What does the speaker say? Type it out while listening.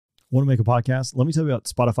Want to make a podcast? Let me tell you about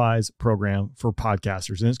Spotify's program for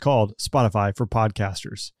podcasters, and it's called Spotify for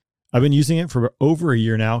Podcasters. I've been using it for over a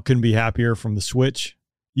year now. Couldn't be happier from the switch.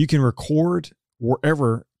 You can record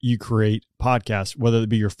wherever you create podcasts, whether it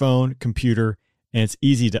be your phone, computer, and it's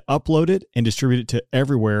easy to upload it and distribute it to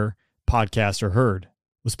everywhere podcasts are heard.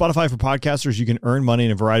 With Spotify for Podcasters, you can earn money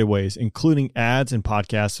in a variety of ways, including ads and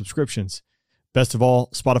podcast subscriptions. Best of all,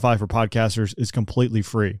 Spotify for Podcasters is completely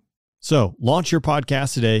free. So launch your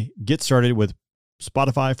podcast today. Get started with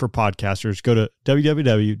Spotify for Podcasters. Go to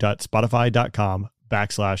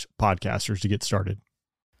www.spotify.com/podcasters to get started.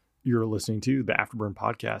 You're listening to the Afterburn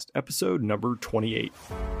Podcast, episode number 28.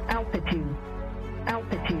 Altitude.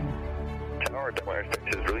 Tower, Tower 6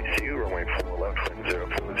 is release to you, runway 4 left,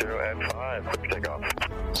 040 at 5, clear for takeoff.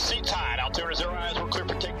 Seat tied, altimeter 0 eyes, we're clear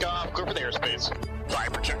for takeoff, clear for the airspace. Fire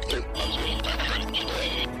projector.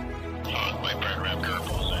 My burn ramp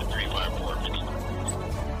curveballs at 354.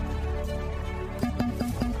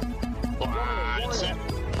 Line set.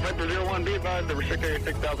 Viper 01, be advised, the restrict area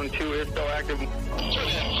 6002 is still active.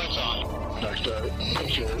 Lights on. Next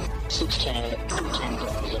picture 610,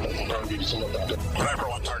 15,000, targets in the back. Viper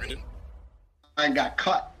 1 targeted. I got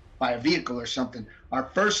cut by a vehicle or something. Our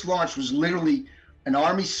first launch was literally an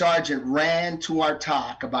Army sergeant ran to our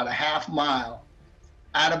TOC about a half mile,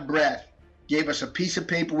 out of breath, gave us a piece of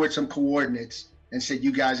paper with some coordinates and said,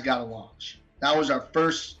 you guys got to launch. That was our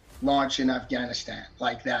first launch in Afghanistan,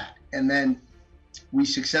 like that. And then we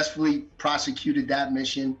successfully prosecuted that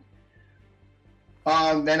mission.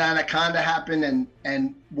 Then Anaconda happened,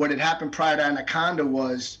 and what had happened prior to Anaconda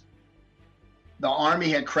was the Army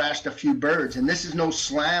had crashed a few birds, and this is no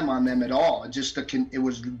slam on them at all. It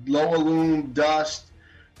was low loom, dust.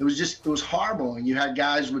 It was horrible, and you had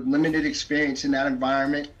guys with limited experience in that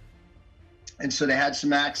environment. And so they had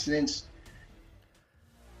some accidents.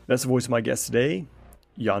 That's the voice of my guest today,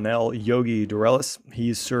 Yonel Yogi Dorelis.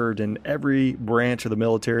 He's served in every branch of the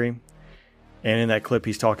military. And in that clip,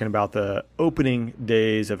 he's talking about the opening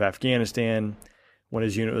days of Afghanistan when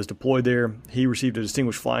his unit was deployed there. He received a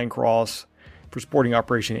Distinguished Flying Cross for supporting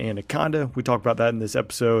Operation Anaconda. We talked about that in this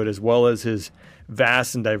episode, as well as his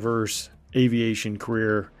vast and diverse aviation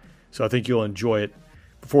career. So I think you'll enjoy it.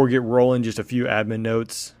 Before we get rolling, just a few admin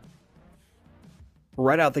notes.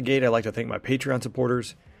 Right out the gate, I'd like to thank my Patreon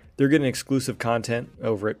supporters. They're getting exclusive content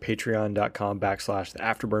over at patreon.com/the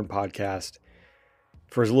Afterburn Podcast.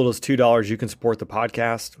 For as little as $2, you can support the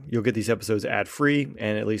podcast. You'll get these episodes ad-free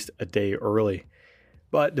and at least a day early.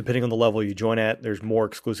 But depending on the level you join at, there's more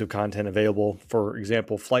exclusive content available. For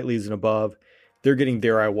example, flight leads and above, they're getting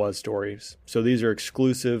There I Was stories. So these are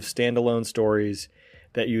exclusive, standalone stories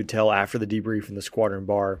that you would tell after the debrief in the squadron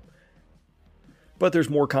bar. But there's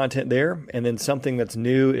more content there. And then something that's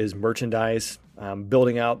new is merchandise.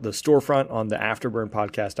 Building out the storefront on the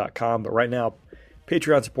afterburnpodcast.com. But right now,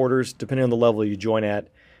 Patreon supporters, depending on the level you join at,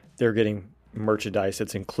 they're getting merchandise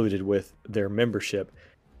that's included with their membership.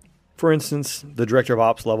 For instance, the Director of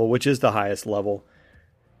Ops level, which is the highest level,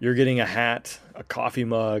 you're getting a hat, a coffee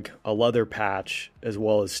mug, a leather patch, as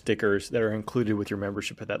well as stickers that are included with your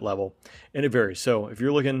membership at that level. And it varies. So if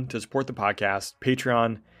you're looking to support the podcast,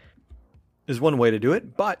 Patreon is one way to do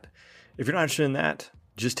it. But if you're not interested in that,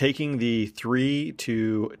 just taking the 3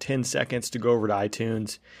 to 10 seconds to go over to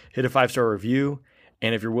iTunes, hit a 5-star review.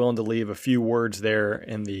 And if you're willing to leave a few words there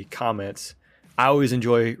in the comments, I always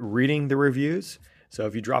enjoy reading the reviews. So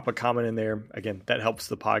if you drop a comment in there, again, that helps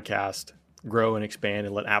the podcast grow and expand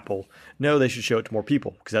and let Apple know they should show it to more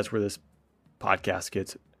people, because that's where this podcast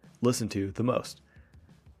gets listened to the most.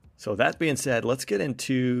 So that being said, let's get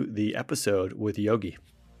into the episode with Yogi.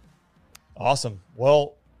 Awesome.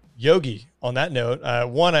 Well, Yogi, on that note,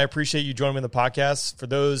 one, I appreciate you joining me in the podcast. For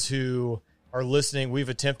those who are listening, we've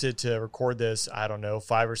attempted to record this, 5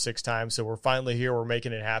 or 6 times. So we're finally here. We're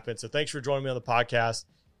making it happen. So thanks for joining me on the podcast.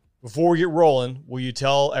 Before we get rolling, will you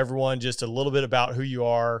tell everyone just a little bit about who you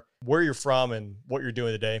are, where you're from, and what you're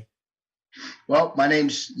doing today? Well, my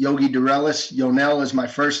name's Yogi Dorelis. Yonel is my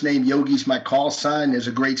first name. Yogi's my call sign. There's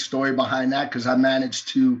a great story behind that because I managed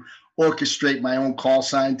to orchestrate my own call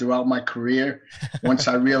sign throughout my career. Once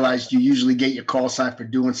I realized you usually get your call sign for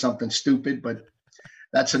doing something stupid, but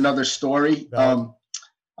that's another story.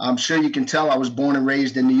 I'm sure you can tell I was born and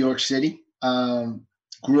raised in New York City.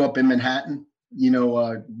 Grew up in Manhattan.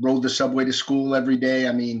 Rode the subway to school every day.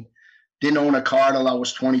 Didn't own a car till I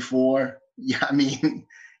was 24. Yeah,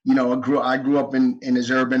 I grew up in as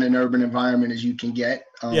urban environment as you can get.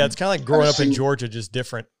 It's kind of like growing up in Georgia, just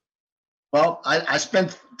different. Well, I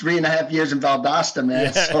spent 3.5 years in Valdosta,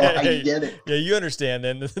 man, so I get it. Yeah, you understand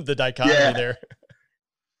then the dichotomy there.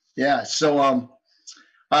 Yeah, so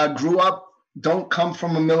I grew up don't come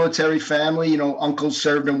from a military family. You know, uncle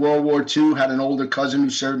served in World War II, had an older cousin who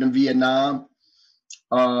served in Vietnam,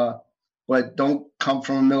 but don't come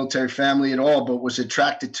from a military family at all, but was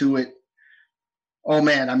attracted to it. Oh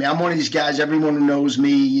man, I mean, I'm one of these guys, everyone who knows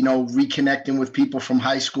me, you know, reconnecting with people from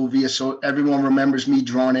high school so everyone remembers me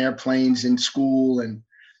drawing airplanes in school, and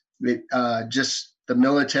just the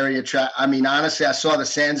military I mean, honestly, I saw the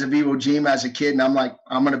Sands of Iwo Jima as a kid, and I'm like,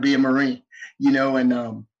 I'm going to be a Marine, you know,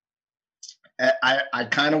 and I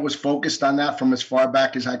kind of was focused on that from as far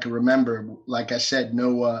back as I could remember. Like I said,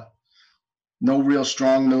 no real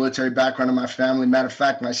strong military background in my family. Matter of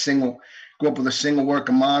fact, grew up with a single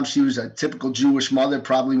worker mom. She was a typical Jewish mother,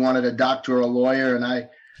 probably wanted a doctor or a lawyer, and I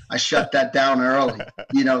shut that down early.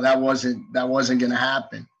 You know, that wasn't going to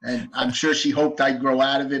happen. And I'm sure she hoped I'd grow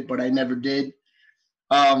out of it, but I never did.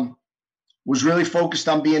 Was really focused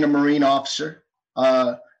on being a Marine officer.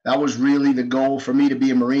 That was really the goal for me, to be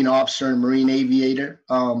a Marine officer and Marine aviator.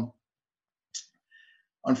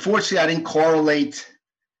 Unfortunately, I didn't correlate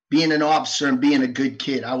being an officer and being a good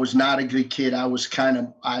kid. I was not a good kid. I was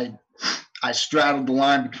I straddled the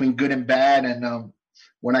line between good and bad. And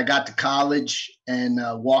when I got to college and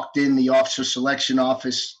walked in the officer selection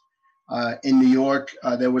office in New York,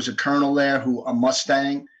 there was a colonel there, a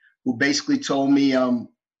Mustang, who basically told me,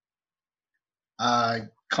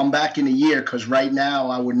 come back in a year, because right now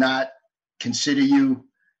I would not consider you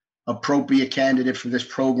appropriate candidate for this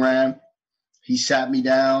program. He sat me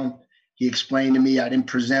down. He explained to me I didn't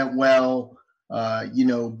present well, you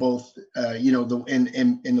know, both, you know,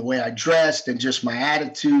 in the way I dressed and just my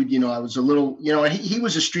attitude. You know, I was a little, you know, he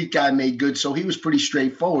was a street guy made good, so he was pretty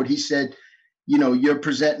straightforward. He said, you know, you're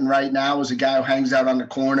presenting right now as a guy who hangs out on the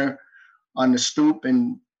corner on the stoop,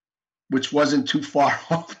 and which wasn't too far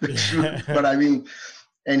off the truth. But I mean,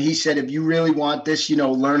 and he said, if you really want this, you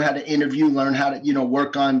know, learn how to interview, learn how to, you know,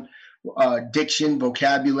 work on diction,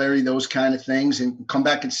 vocabulary, those kind of things, and come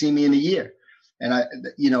back and see me in a year. And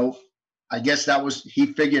you know, I guess he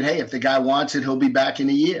figured, hey, if the guy wants it, he'll be back in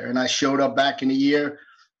a year. And I showed up back in a year,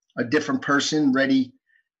 a different person, ready,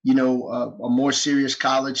 you know, a more serious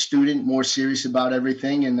college student, more serious about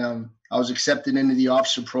everything. And I was accepted into the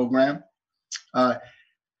officer program.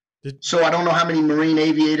 So I don't know how many Marine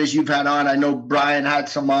aviators you've had on. I know Brian had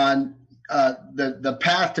some on. The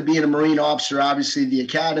path to being a Marine officer, obviously the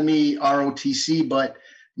academy, ROTC, but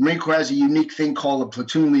Marine Corps has a unique thing called a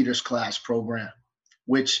platoon leaders class program,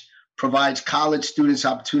 which provides college students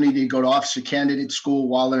opportunity to go to officer candidate school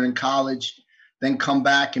while they're in college, then come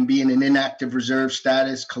back and be in an inactive reserve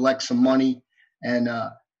status, collect some money, and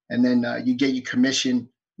then you get your commission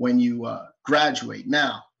when you graduate.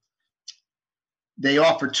 Now, they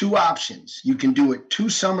offer two options. You can do it 2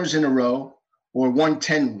 summers in a row or 1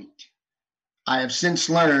 10-week. I have since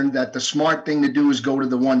learned that the smart thing to do is go to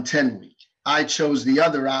the 1 10-week. I chose the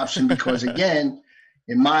other option because, again,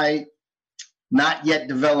 in my not yet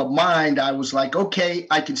developed mind, I was like, okay,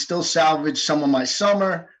 I can still salvage some of my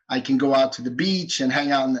summer. I can go out to the beach and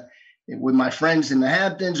hang out with my friends in the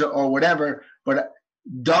Hamptons or whatever. But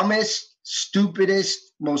dumbest,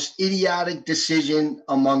 stupidest, most idiotic decision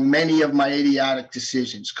among many of my idiotic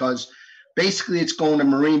decisions, because basically it's going to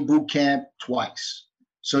Marine boot camp twice.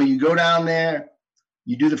 So you go down there,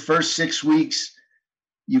 you do the first 6 weeks,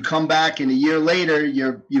 you come back, and a year later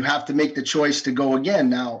you have to make the choice to go again.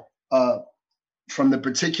 Now, from the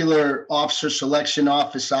particular officer selection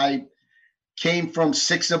office I came from,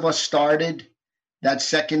 6 of us started. That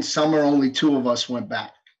second summer, only 2 of us went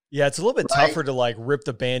back. Yeah, it's a little bit right? tougher to like rip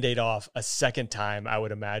the Band-Aid off a second time, I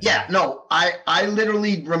would imagine. Yeah, no, I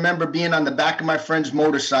literally remember being on the back of my friend's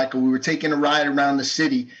motorcycle. We were taking a ride around the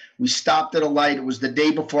city. We stopped at a light. It was the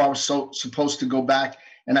day before I was supposed to go back,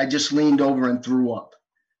 and I just leaned over and threw up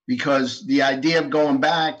because the idea of going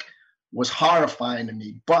back was horrifying to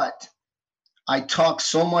me. But I talked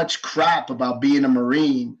so much crap about being a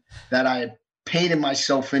Marine that I painted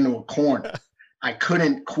myself into a corner. I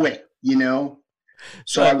couldn't quit, you know?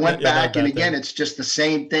 So I went back, and again, it's just the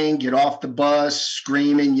same thing. Get off the bus,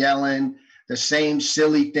 screaming, yelling, the same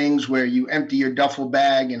silly things where you empty your duffel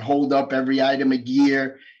bag and hold up every item of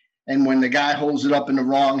gear. And when the guy holds it up in the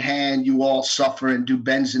wrong hand, you all suffer and do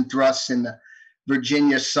bends and thrusts in the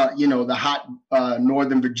Virginia, you know, the hot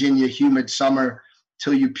Northern Virginia humid summer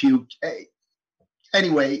till you puke.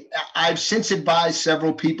 Anyway, I've since advised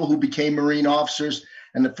several people who became Marine officers,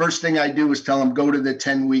 and the first thing I do is tell them, go to the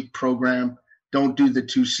 10-week program. Don't do the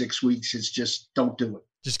 2 6 weeks. It's just, don't do it.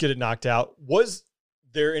 Just get it knocked out. Was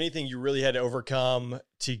there anything you really had to overcome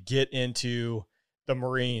to get into the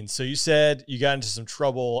Marines. So you said you got into some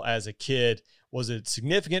trouble as a kid. Was it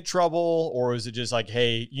significant trouble, or was it just like,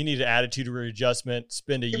 hey, you need an attitude readjustment,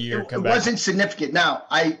 spend a year, come back? It wasn't significant. Now,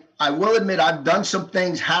 I will admit I've done some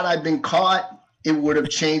things. Had I been caught, it would have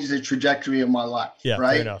changed the trajectory of my life. Yeah,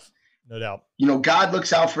 right? fair enough. No doubt. God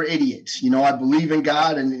looks out for idiots. I believe in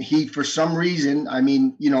God, and he, for some reason,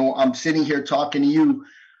 I'm sitting here talking to you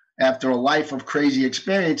after a life of crazy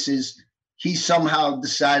experiences. He somehow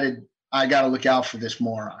decided I got to look out for this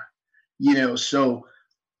moron,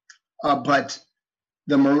 but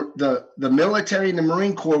the military and the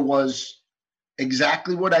Marine Corps was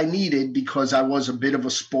exactly what I needed, because I was a bit of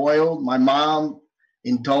a spoiled. My mom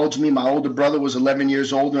indulged me. My older brother was 11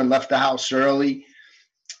 years older and left the house early.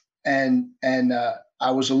 And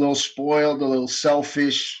I was a little spoiled, a little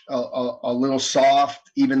selfish, a little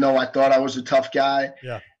soft, even though I thought I was a tough guy.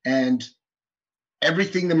 Yeah. And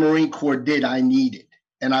everything the Marine Corps did, I needed.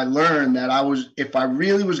 And I learned that if I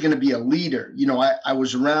really was going to be a leader, I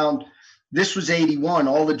was around. This was 81.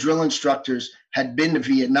 All the drill instructors had been to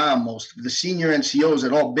Vietnam. Most of the senior NCOs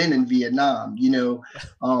had all been in Vietnam,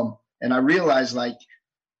 and I realized, like,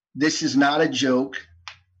 this is not a joke.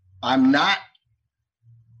 I'm not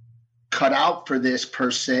cut out for this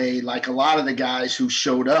per se, like a lot of the guys who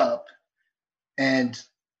showed up. And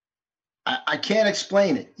I can't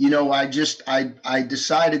explain it. I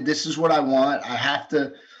decided this is what I want. I have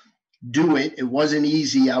to do it. It wasn't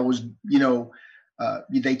easy. I was,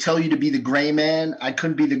 they tell you to be the gray man. I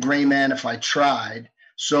couldn't be the gray man if I tried.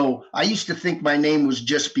 So I used to think my name was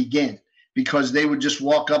Just Begin, because they would just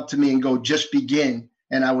walk up to me and go, "Just begin."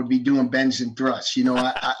 And I would be doing bends and thrusts. It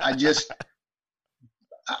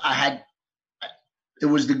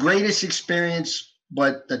was the greatest experience,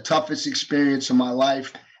 but the toughest experience of my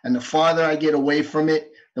life. And the farther I get away from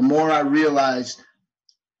it, the more I realize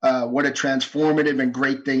what a transformative and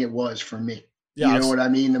great thing it was for me. Yeah, you know what I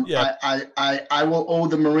mean? Yeah. I will owe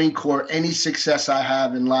the Marine Corps any success I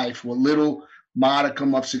have in life. What little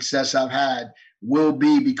modicum of success I've had will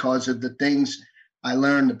be because of the things I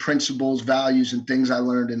learned, the principles, values, and things I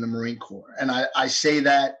learned in the Marine Corps. And I say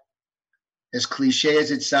that, as cliche as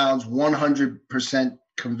it sounds, 100%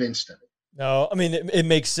 convinced of it. No, I mean, it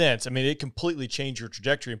makes sense. I mean, it completely changed your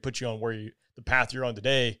trajectory and put you on the path you're on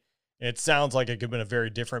today. And it sounds like it could have been a very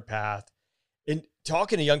different path. And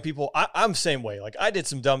talking to young people, I'm the same way. Like, I did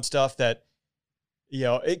some dumb stuff that,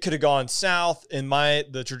 it could have gone south, and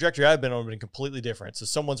the trajectory I've been on would have been completely different. So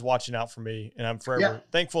someone's watching out for me, and I'm forever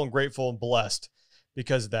thankful and grateful and blessed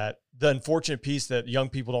because of that. The unfortunate piece that young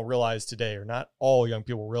people don't realize today, or not all young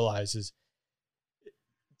people realize, is,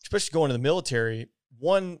 especially going to the military,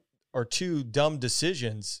 one or two dumb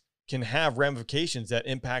decisions can have ramifications that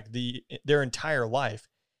impact their entire life.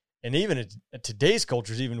 And even in today's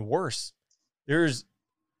culture is even worse. There's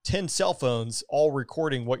 10 cell phones all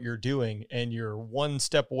recording what you're doing, and you're one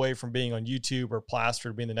step away from being on YouTube or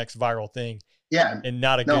plastered, being the next viral thing. Yeah. And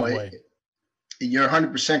not a good way. You're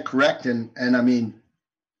 100% correct. And I mean,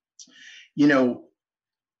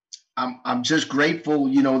 I'm just grateful,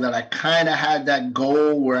 that I kind of had that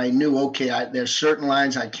goal where I knew, okay, there's certain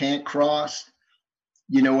lines I can't cross,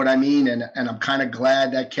 you know what I mean? And I'm kind of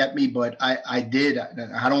glad that kept me, but I did.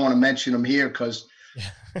 I don't want to mention them here because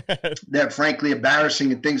they're frankly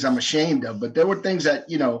embarrassing and things I'm ashamed of, but there were things that,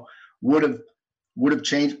 would have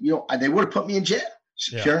changed, they would have put me in jail,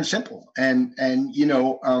 pure and simple. And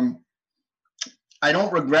I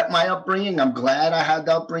don't regret my upbringing. I'm glad I had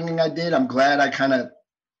the upbringing I did. I'm glad I kind of,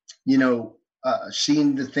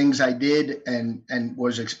 seen the things I did and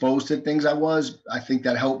was exposed to things I was. I think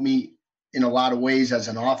that helped me in a lot of ways as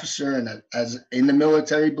an officer and as in the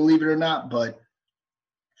military, believe it or not. But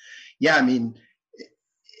yeah, I mean,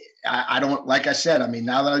 I don't, like I said, I mean,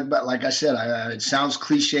 now that it sounds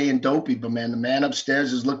cliche and dopey, but man, the man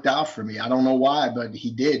upstairs has looked out for me. I don't know why, but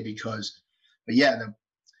he did, but yeah,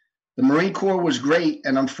 the Marine Corps was great.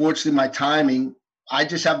 And unfortunately my timing, I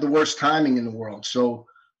just have the worst timing in the world. So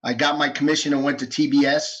I got my commission and went to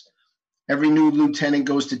TBS. Every new lieutenant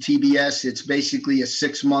goes to TBS. It's basically a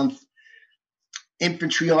 6-month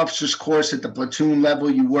infantry officers course at the platoon level.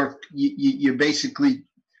 You're basically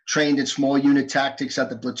trained in small unit tactics at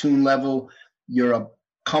the platoon level. You're a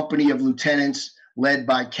company of lieutenants led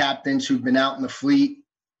by captains who've been out in the fleet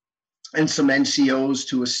and some NCOs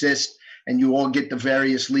to assist. And you all get the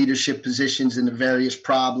various leadership positions and the various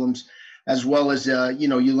problems, as well as,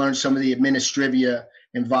 you learn some of the administrivia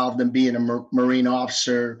involved in being a Marine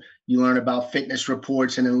officer. You learn about fitness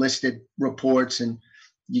reports and enlisted reports, and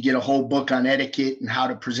you get a whole book on etiquette and how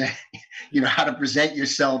to present, how to present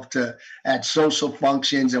yourself at social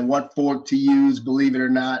functions and what fork to use, believe it or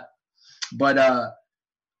not. But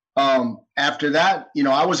After that,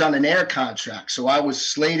 I was on an air contract, so I was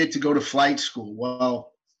slated to go to flight school.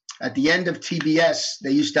 Well, at the end of TBS,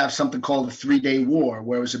 they used to have something called a 3-day war,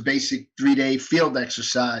 where it was a basic 3-day field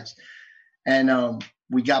exercise. And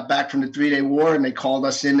we got back from the 3-day war, and they called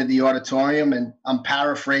us into the auditorium, and I'm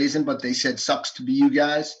paraphrasing, but they said, "Sucks to be you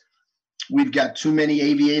guys. We've got too many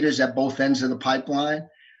aviators at both ends of the pipeline.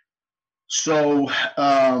 So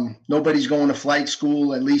nobody's going to flight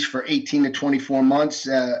school, at least for 18 to 24 months.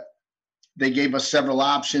 They gave us several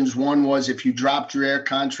options. One was if you dropped your air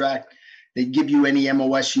contract, they'd give you any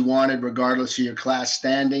MOS you wanted, regardless of your class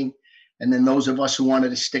standing. And then those of us who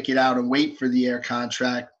wanted to stick it out and wait for the air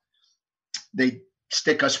contract, they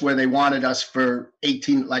stick us where they wanted us for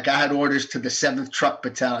 18. Like I had orders to the 7th Truck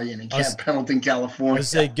Battalion in Camp Pendleton, California.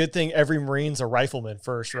 It's a good thing every Marine's a rifleman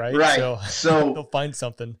first, right? Right. So they'll find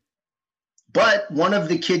something. But one of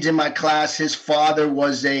the kids in my class, his father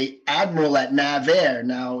was a admiral at NAVAIR.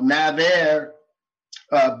 Now, NAVAIR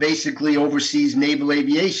basically oversees naval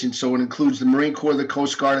aviation, so it includes the Marine Corps, the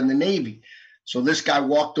Coast Guard, and the Navy. So this guy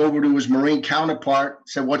walked over to his Marine counterpart,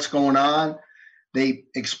 said, "What's going on?" They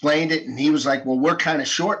explained it, and he was like, "Well, we're kind of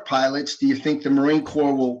short pilots. Do you think the Marine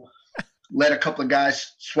Corps will let a couple of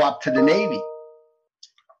guys swap to the Navy?"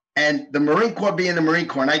 And the Marine Corps being the Marine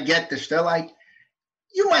Corps, and I get this, they're like,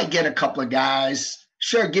 "You might get a couple of guys.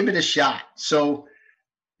 Sure, give it a shot." So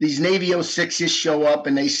these Navy 06s show up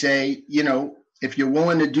and they say, "If you're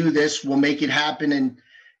willing to do this, we'll make it happen. And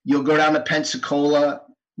you'll go down to Pensacola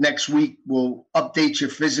next week. We'll update your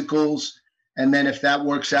physicals. And then if that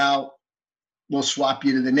works out, we'll swap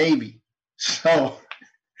you to the Navy." So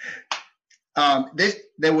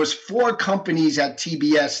there was 4 companies at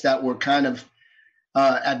TBS that were kind of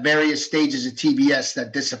at various stages of TBS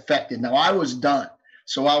that disaffected. Now, I was done.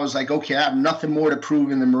 So I was like, okay, I have nothing more to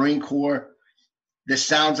prove in the Marine Corps. This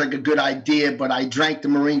sounds like a good idea, but I drank the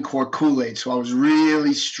Marine Corps Kool-Aid, so I was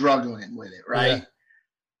really struggling with it, right? Yeah.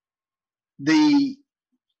 The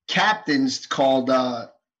captains called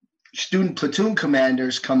student platoon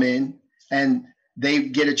commanders come in, and they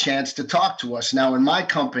get a chance to talk to us. Now, in my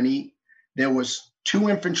company, there was 2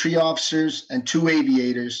 infantry officers and 2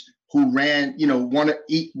 aviators who ran,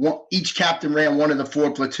 each captain ran one of the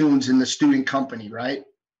 4 platoons in the student company, right?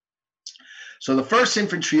 So the first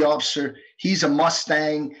infantry officer, he's a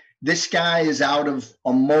Mustang. This guy is out of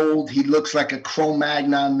a mold. He looks like a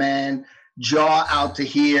Cro-Magnon man, jaw out to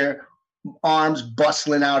here, arms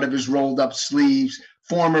bustling out of his rolled up sleeves,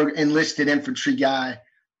 former enlisted infantry guy,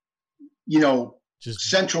 just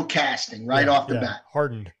central casting right off the bat.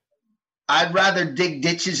 Hardened. I'd rather dig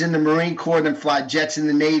ditches in the Marine Corps than fly jets in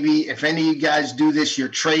the Navy. If any of you guys do this, you're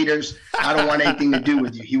traitors. I don't want anything to do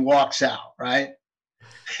with you. He walks out, right?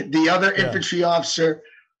 The other infantry officer,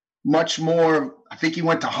 much more, I think he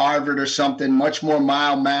went to Harvard or something, much more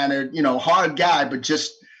mild-mannered, hard guy, but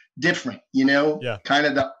just different, kind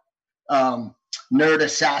of the nerd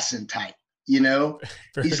assassin type,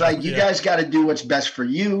 He's like, you guys got to do what's best for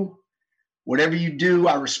you. Whatever you do,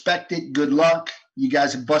 I respect it. Good luck. You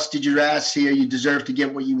guys have busted your ass here. You deserve to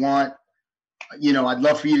get what you want. I'd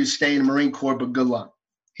love for you to stay in the Marine Corps, but good luck.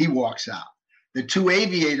 He walks out. The 2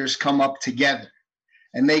 aviators come up together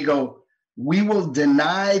and they go, "We will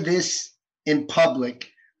deny this in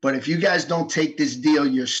public, but if you guys don't take this deal,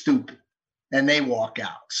 you're stupid." And they walk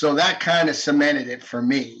out. So that kind of cemented it for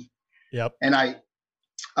me. Yep. And I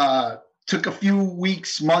took a few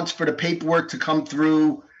weeks, months for the paperwork to come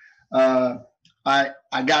through.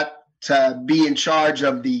 I got to be in charge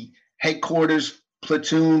of the headquarters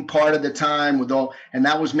platoon part of the time and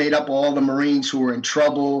that was made up of all the Marines who were in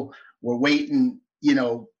trouble, were waiting,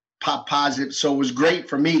 pop positive. So it was great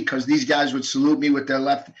for me because these guys would salute me with their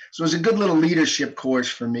left. So it was a good little leadership course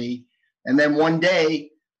for me. And then one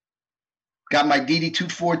day, got my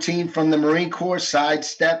DD-214 from the Marine Corps,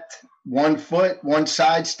 sidestepped 1 foot, 1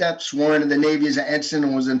 sidestep, sworn into the Navy as an ensign,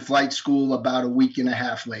 and was in flight school about a week and a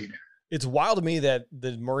half later. It's wild to me that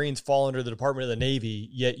the Marines fall under the Department of the Navy,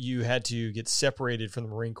 yet you had to get separated from the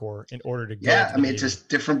Marine Corps in order to go. Yeah, it's a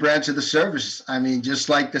different branch of the service. Just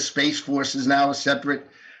like the Space Force is now a separate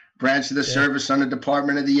branch of the service under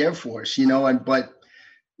Department of the Air Force, it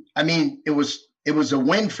was a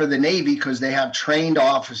win for the Navy because they have trained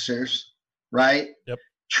officers, right? Yep.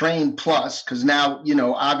 Trained plus, because now,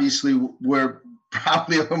 obviously we're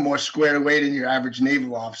probably a little more squared away than your average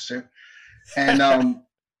naval officer. And,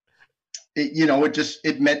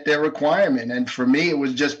 it met their requirement. And for me, it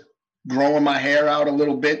was just growing my hair out a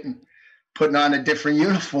little bit and putting on a different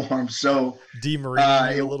uniform. So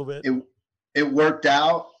demarining a little bit. It worked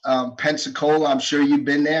out. Pensacola, I'm sure you've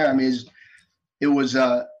been there. It was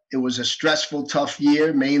It was a stressful, tough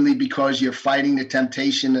year, mainly because you're fighting the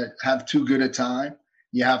temptation to have too good a time.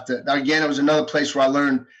 You have to, again, it was another place where I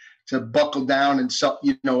learned to buckle down. And so,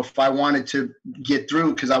 if I wanted to get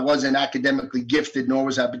through, because I wasn't academically gifted, nor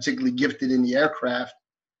was I particularly gifted in the aircraft,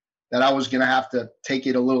 that I was going to have to take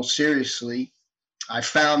it a little seriously. I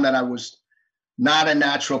found that I was not a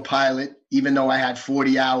natural pilot, even though I had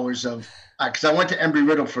 40 hours of, because I went to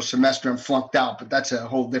Embry-Riddle for a semester and flunked out, but that's a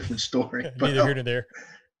whole different story. Neither here nor there.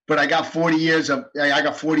 But I got 40 hours of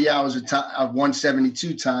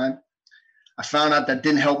 172 time. I found out that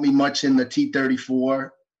didn't help me much in the T-34.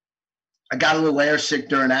 I got a little airsick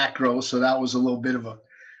during acro, so that was a little bit of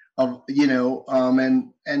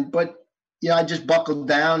I just buckled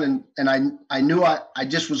down, and I knew I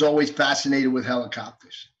just was always fascinated with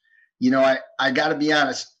helicopters. I got to be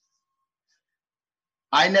honest.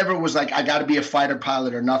 I never was like, I got to be a fighter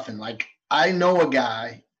pilot or nothing. Like, I know a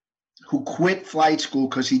guy who quit flight school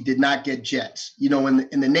because he did not get jets. In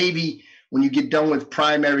the Navy, when you get done with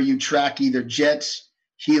primary, you track either jets,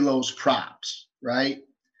 helos, props, right?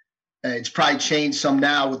 It's probably changed some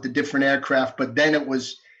now with the different aircraft, but then it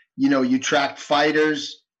was, you tracked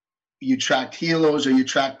fighters, you tracked helos, or you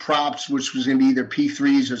tracked props, which was going to be either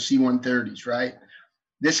P3s or C-130s, right?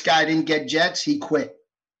 This guy didn't get jets, he quit,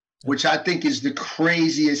 which I think is the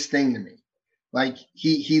craziest thing to me. Like,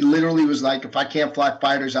 he literally was like, if I can't fly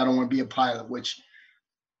fighters, I don't want to be a pilot, which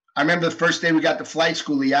I remember the first day we got to flight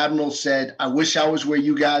school, the Admiral said, I wish I was where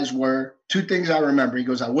you guys were. Two things I remember. He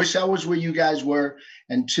goes, I wish I was where you guys were.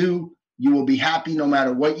 And two, you will be happy no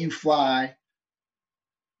matter what you fly.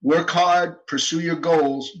 Work hard, pursue your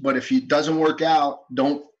goals. But if it doesn't work out,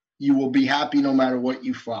 you will be happy no matter what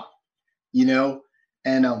you fly,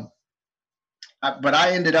 And, but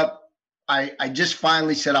I ended up, I just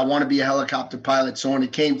finally said, I want to be a helicopter pilot. So when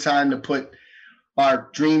it came time to put our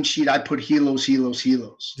dream sheet, I put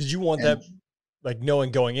helos. Did you want that, like,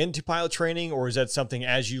 knowing going into pilot training, or is that something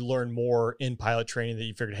as you learn more in pilot training that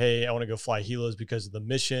you figured, hey, I want to go fly helos because of the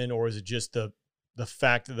mission? Or is it just the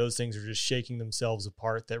fact that those things are just shaking themselves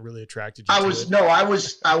apart that really attracted you? I was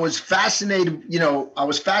fascinated, I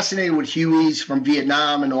was fascinated with Hueys from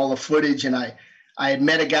Vietnam and all the footage. And I had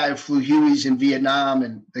met a guy who flew Hueys in Vietnam,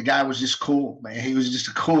 and the guy was just cool, man. He was just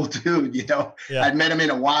a cool dude, Yeah. I'd met him in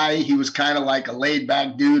Hawaii. He was kind of like a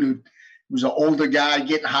laid-back dude who was an older guy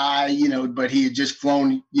getting high, but he had just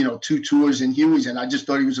flown, 2 tours in Hueys, and I just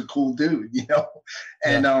thought he was a cool dude,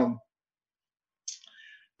 And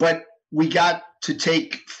but we got to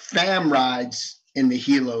take fam rides in the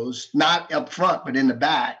helos, not up front, but in the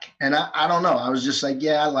back. And I don't know. I was just like,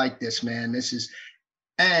 yeah, I like this, man.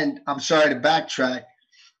 And I'm sorry to backtrack.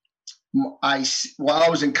 While I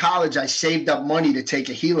was in college, I saved up money to take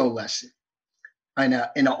a helo lesson in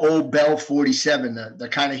an old Bell 47, the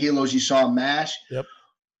kind of helos you saw in MASH. Yep.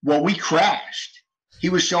 Well, we crashed. He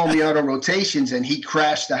was showing me other rotations, and he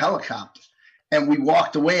crashed the helicopter. And we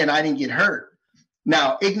walked away, and I didn't get hurt.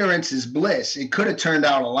 Now, ignorance is bliss. It could have turned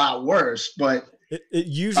out a lot worse, but it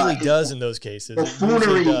usually does in those cases.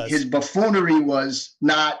 His buffoonery was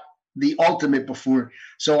not the ultimate buffoon.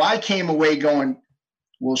 So I came away going,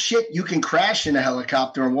 well, shit, you can crash in a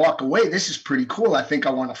helicopter and walk away. This is pretty cool. I think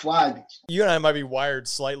I want to fly these. You and I might be wired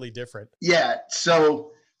slightly different. Yeah.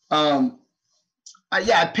 So, I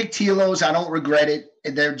picked helos. I don't regret it.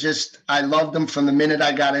 I loved them from the minute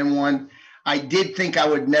I got in one. I did think I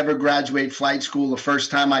would never graduate flight school the first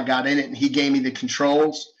time I got in it, and he gave me the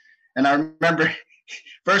controls. And I remember,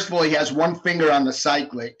 first of all, he has one finger on the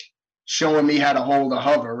cyclic, showing me how to hold a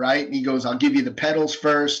hover, right? And he goes, I'll give you the pedals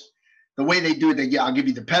first. The way they do it, I'll give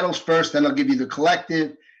you the pedals first, then I'll give you the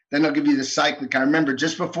collective, then I'll give you the cyclic. I remember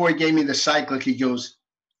just before he gave me the cyclic, he goes,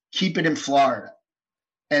 keep it in Florida.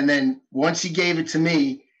 And then once he gave it to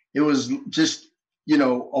me, it was just,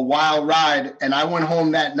 a wild ride. And I went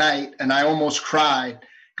home that night and I almost cried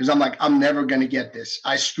because I'm like, I'm never going to get this.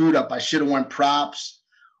 I screwed up. I should have went props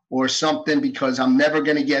or something because I'm never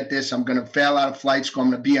going to get this. I'm going to fail out of flight school. I'm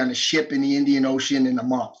going to be on a ship in the Indian Ocean in a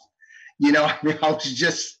month. I was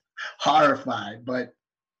just horrified, but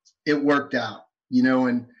it worked out,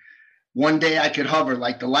 and one day I could hover,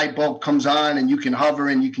 like the light bulb comes on and you can hover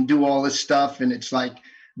and you can do all this stuff. And it's like,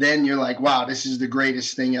 then you're like, wow, this is the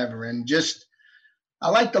greatest thing ever. And I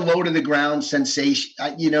like the low to the ground sensation.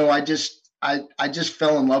 I just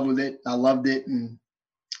fell in love with it. I loved it. And,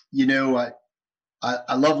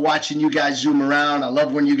 I love watching you guys zoom around. I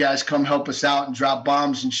love when you guys come help us out and drop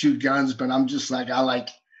bombs and shoot guns. But I'm just like, I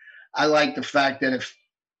like the fact that if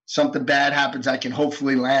something bad happens, I can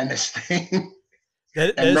hopefully land this thing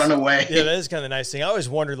and run away. Yeah, that is kind of the nice thing. I always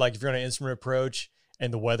wondered, like, if you're on an instrument approach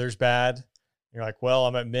and the weather's bad, You're like, well,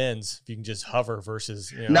 I'm at men's. If you can just hover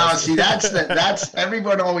versus, No, see, that's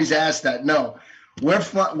everyone always asks that. No,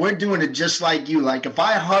 we're doing it just like you. Like if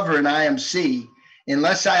I hover in IMC,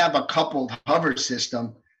 unless I have a coupled hover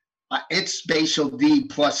system, it's spatial D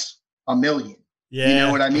plus a million. Yeah, you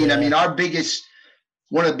know what I mean? Yeah. I mean,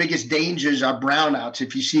 one of the biggest dangers are brownouts.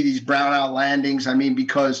 If you see these brownout landings, I mean,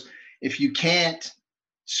 because if you can't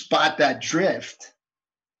spot that drift,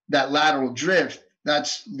 that lateral drift,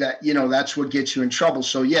 that's what gets you in trouble.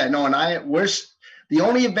 So yeah, no, and we're the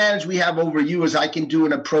only advantage we have over you is I can do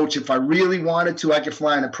an approach. If I really wanted to, I could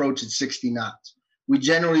fly an approach at 60 knots. We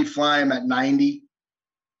generally fly them at 90,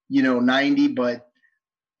 90, but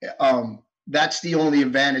that's the only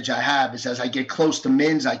advantage I have is as I get close to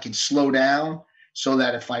mins, I can slow down so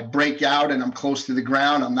that if I break out and I'm close to the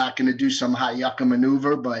ground, I'm not going to do some high yucca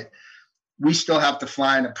maneuver, but we still have to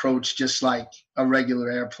fly an approach just like a regular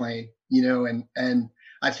airplane, and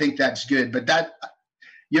I think that's good. But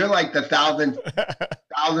you're like the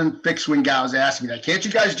thousand fixed wing guys ask me that. Can't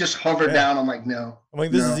you guys just hover down? I'm like, no. I'm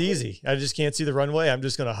like, this is easy. I just can't see the runway. I'm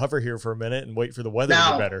just going to hover here for a minute and wait for the weather to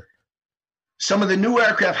get better. Some of the new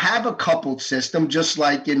aircraft have a coupled system, just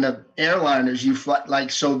like in the airliners. You fly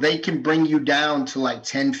so they can bring you down to like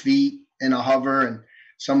 10 feet in a hover, and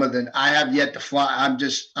I have yet to fly.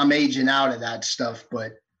 I'm aging out of that stuff,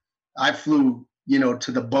 but I flew,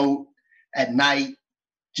 to the boat at night,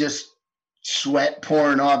 just sweat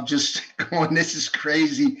pouring off, just going, this is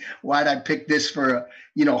crazy. Why'd I pick this for,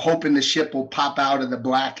 hoping the ship will pop out of the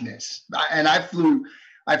blackness. And I flew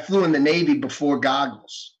in the Navy before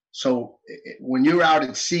goggles. So when you're out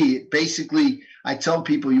at sea, basically, I tell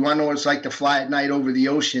people, you want to know what it's like to fly at night over the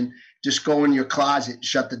ocean, just go in your closet and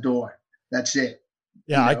shut the door. That's it.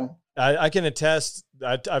 Yeah, I can attest.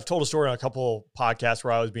 I've told a story on a couple podcasts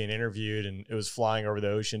where I was being interviewed, and it was flying over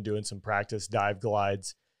the ocean, doing some practice dive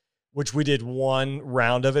glides, which we did one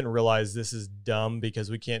round of it and realized this is dumb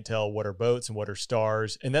because we can't tell what are boats and what are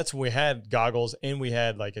stars. And that's when we had goggles and we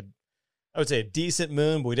had I would say a decent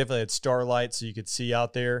moon, but we definitely had starlight so you could see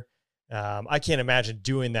out there. I can't imagine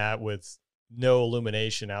doing that with no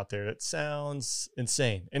illumination out there. That sounds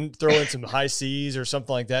insane. And throw in some high seas or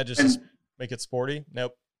something like that just to make it sporty.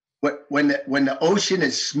 Nope. When the ocean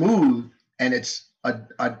is smooth and it's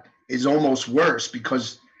is almost worse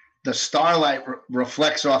because the starlight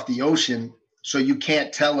reflects off the ocean, so you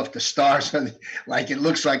can't tell if the stars are it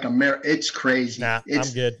looks like a mirror. It's crazy. Nah,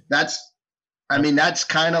 I'm good. That's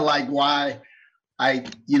kind of like why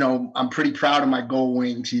I'm pretty proud of my gold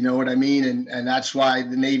wings, you know what I mean? And that's why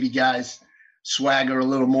the Navy guys swagger a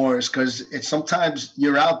little more, is because it's sometimes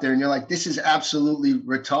you're out there and you're like, this is absolutely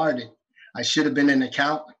retarded. I should have been an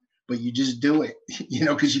accountant, but you just do it,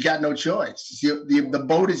 because you got no choice. The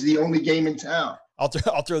boat is the only game in town. I'll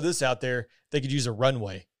throw this out there. They could use a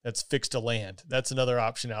runway that's fixed to land. That's another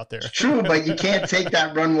option out there. It's true, but you can't take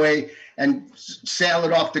that runway and sail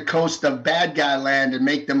it off the coast of bad guy land and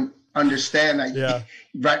make them understand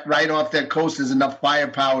that right off their coast is enough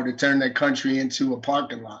firepower to turn their country into a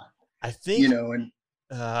parking lot. I think,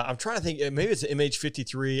 I'm trying to think, maybe it's an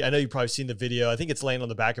MH-53. I know you've probably seen the video. I think it's laying on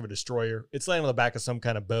the back of a destroyer. It's laying on the back of some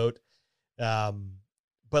kind of boat. But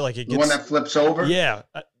it gets, the one that flips over? Yeah.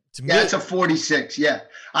 It's a 46. Yeah.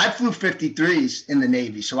 I flew 53s in the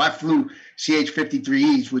Navy. So I flew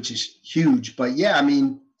CH-53Es, which is huge. But yeah,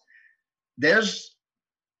 there's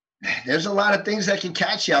a lot of things that can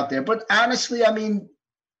catch you out there. But honestly,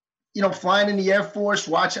 flying in the Air Force,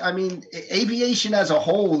 aviation as a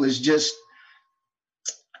whole is just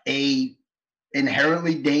a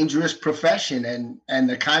inherently dangerous profession. And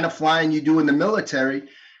the kind of flying you do in the military,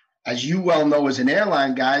 as you well know as an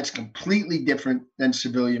airline guy, it's completely different than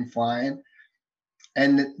civilian flying.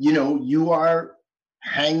 And, you are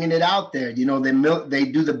hanging it out there. They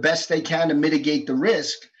do the best they can to mitigate the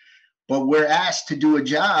risk, but we're asked to do a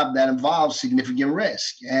job that involves significant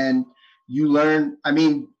risk. And you learn,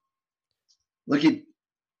 look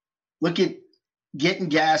at getting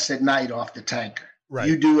gas at night off the tanker. Right.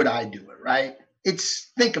 You do it, I do it, right?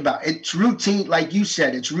 Think about it. It's routine. Like you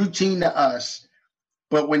said, it's routine to us.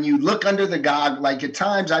 But when you look under the goggles, at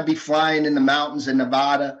times I'd be flying in the mountains in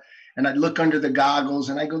Nevada and I'd look under the goggles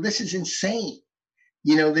and I go, this is insane.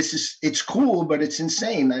 It's cool, but it's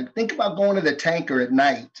insane. Think about going to the tanker at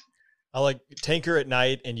night. I like tanker at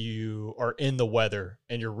night and you are in the weather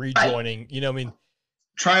and you're rejoining,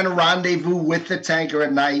 trying to rendezvous with the tanker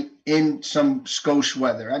at night in some skosh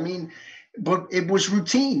weather. But it was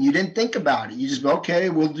routine. You didn't think about it. You just go, okay,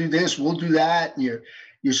 we'll do this, we'll do that. And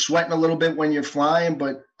you're sweating a little bit when you're flying,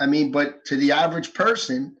 but to the average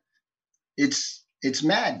person, it's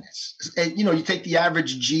madness. And, you take the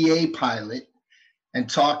average GA pilot and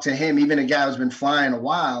talk to him, even a guy who's been flying a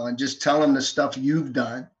while, and just tell him the stuff you've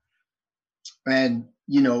done. And,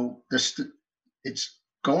 you know, it's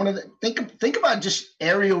going to think about just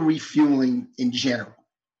aerial refueling in general.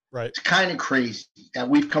 Right. It's kind of crazy that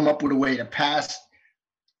we've come up with a way to pass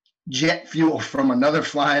jet fuel from another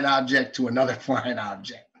flying object to another flying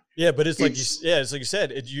object. Yeah, but it's like you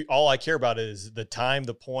said, all I care about is the time,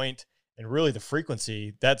 the point, and really the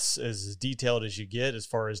frequency. That's as detailed as you get as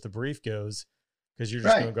far as the brief goes, because you're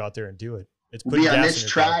just going to go out there and do it. It's be on this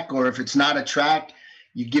track, or if it's not a track,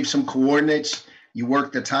 you give some coordinates, you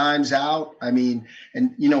work the times out. I mean,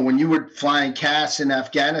 and, you know, when you were flying CAS in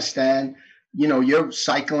Afghanistan, you know, you're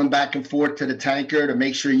cycling back and forth to the tanker to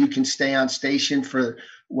make sure you can stay on station for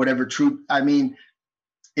whatever troop. I mean,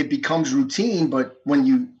 it becomes routine, but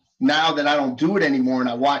now that I don't do it anymore and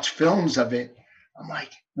I watch films of it, I'm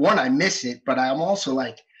like, one, I miss it, but I'm also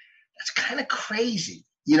like, that's kind of crazy.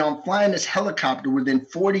 You know, I'm flying this helicopter within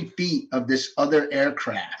 40 feet of this other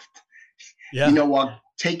aircraft, you know, while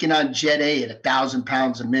taking on Jet A at 1,000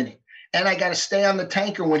 pounds a minute. And I got to stay on the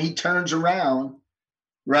tanker when he turns around,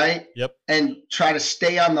 right? Yep. And try to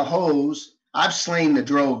stay on the hose. I've slain the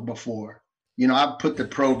drogue before. You know, I've put the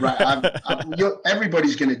probe right.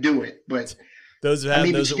 Everybody's going to do it, but but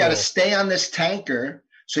you got to stay on this tanker.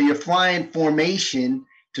 So you're flying formation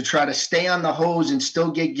to try to stay on the hose and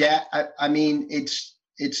still get gas. I mean, it's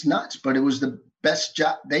nuts, but it was the best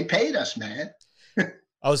job. They paid us, man.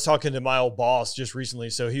 I was talking to my old boss just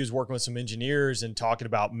recently. So he was working with some engineers and talking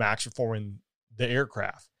about max reforming the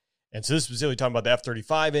aircraft. And so this was specifically talking about the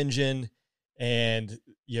F-35 engine. And,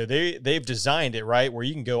 you know, they've designed it right where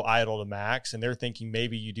you can go idle to max, and they're thinking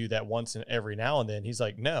maybe you do that once in every now and then. He's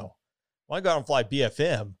like, no, when I go out and fly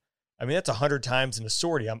BFM, I mean, that's 100 times in a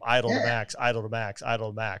sortie. I'm idle to max, idle to max,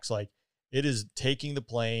 idle to max. Like, it is taking the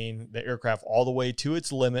plane, the aircraft all the way to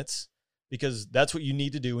its limits, because that's what you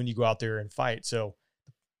need to do when you go out there and fight. So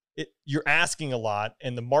you're asking a lot,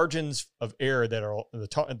 and the margins of error that are the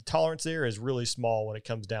tolerance there is really small when it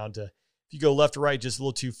comes down to, if you go left or right just a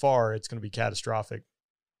little too far, it's going to be catastrophic.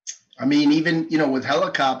 I mean, even, you know, with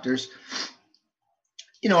helicopters,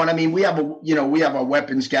 you know, and I mean, we have our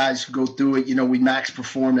weapons guys who go through it. You know, we max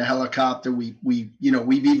perform the helicopter. I've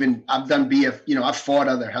done BF, you know, I've fought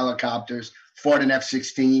other helicopters, fought an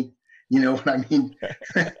F-16, you know what I mean?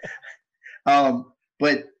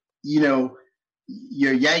 But, you know,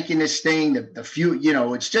 you're yanking this thing, the few, you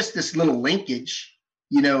know, it's just this little linkage,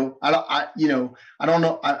 you know, I don't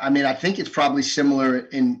know. I mean, I think it's probably similar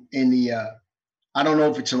in the, I don't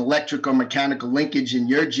know if it's an electric or mechanical linkage in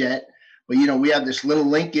your jet, but, you know, we have this little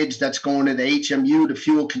linkage that's going to the HMU, the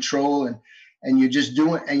fuel control, and you're just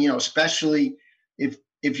doing, and, you know, especially if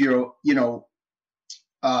you're, you're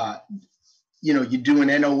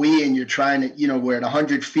doing NOE and you're trying to, you know, we're at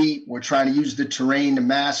 100 feet, we're trying to use the terrain to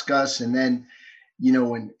mask us. And then, you know,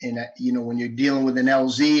 when you're dealing with an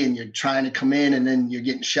LZ and you're trying to come in and then you're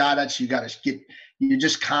getting shot at, you're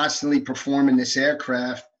just constantly performing this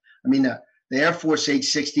aircraft. I mean, the Air Force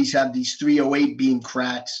HH-60s have these 308 beam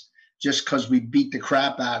cracks just because we beat the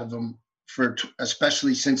crap out of them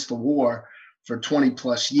especially since the war for 20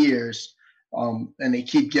 plus years. And they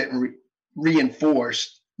keep getting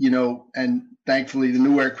reinforced, you know, and thankfully the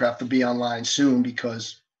new aircraft will be online soon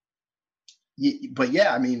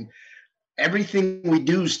I mean, everything we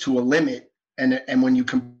do is to a limit. And when you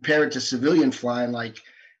compare it to civilian flying, like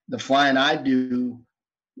the flying I do,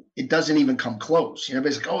 it doesn't even come close. You know,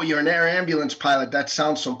 everybody's like, oh, you're an air ambulance pilot. That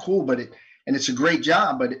sounds so cool, and it's a great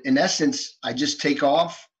job. But in essence, I just take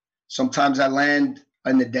off. Sometimes I land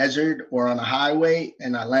in the desert or on a highway,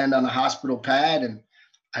 and I land on a hospital pad, and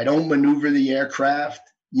I don't maneuver the aircraft,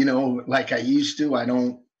 you know, like I used to. I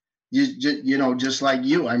don't, you know, just like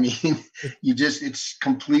you. I mean, it's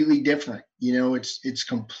completely different. You know, it's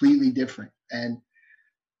completely different, and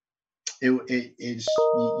it's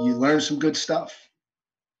you learn some good stuff.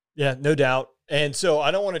 Yeah, no doubt. And so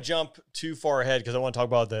I don't want to jump too far ahead because I want to talk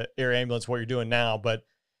about the air ambulance, what you're doing now, but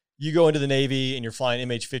you go into the Navy and you're flying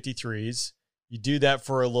MH-53s. You do that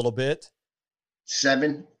for a little bit.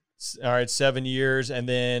 7. All right, 7 years, and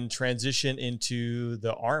then transition into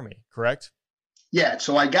the Army, correct? Yeah,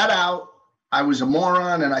 so I got out. I was a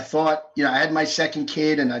moron, and I thought, you know, I had my second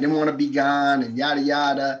kid, and I didn't want to be gone, and yada,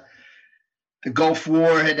 yada. The Gulf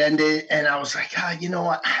War had ended, and I was like, you know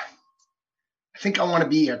what? I think I want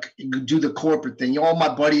to do the corporate thing. All my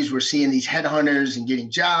buddies were seeing these headhunters and getting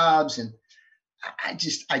jobs, and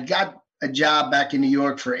I got a job back in New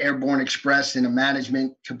York for Airborne Express in a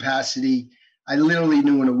management capacity. I literally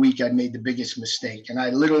knew in a week I'd made the biggest mistake, and I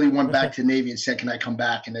literally went back to the Navy and said, can I come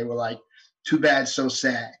back? And they were like, too bad, so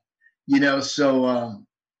sad. You know, so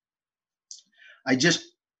I just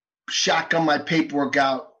shotgun my paperwork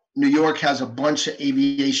out. New York has a bunch of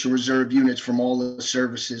aviation reserve units from all the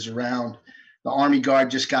services around. The Army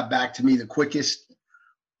Guard just got back to me the quickest.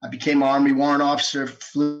 I became an Army warrant officer,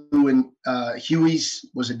 flew in Huey's,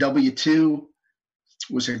 was a W-2,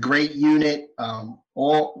 was a great unit.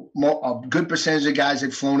 A good percentage of guys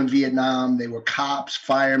had flown in Vietnam. They were cops,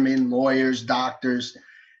 firemen, lawyers, doctors,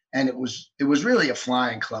 and it was really a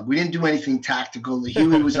flying club. We didn't do anything tactical. The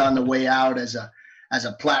Huey was on the way out as a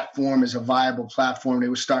platform, as a viable platform. They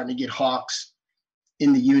were starting to get Hawks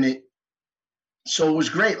in the unit. So it was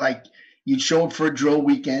great. Like, you'd show up for a drill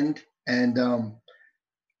weekend, and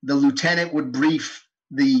the lieutenant would brief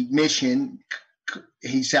the mission.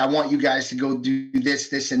 He'd say, I want you guys to go do this,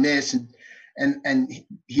 this, and this. And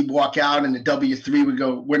he'd walk out, and the W-3 would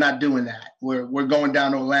go, we're not doing that. We're going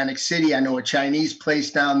down to Atlantic City. I know a Chinese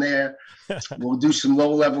place down there. We'll do some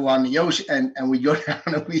low level on the ocean. And we go down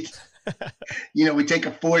and we take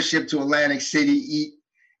a 4-ship to Atlantic City, eat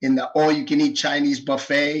in the all-you-can-eat Chinese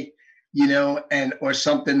buffet, or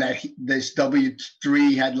something that this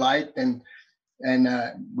W-3 had liked, and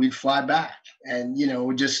we'd fly back. And,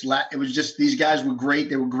 it was just these guys were great.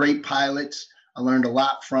 They were great pilots. I learned a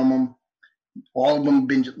lot from them. All of them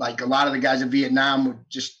been like, a lot of the guys in Vietnam were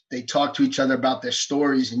just, they talk to each other about their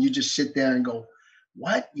stories, and you just sit there and go,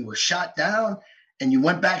 what? You were shot down and you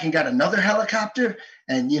went back and got another helicopter?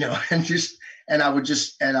 And, and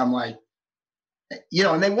I'm like,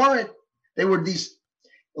 and they were these,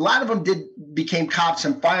 a lot of them became cops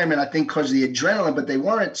and firemen, I think, because of the adrenaline, but they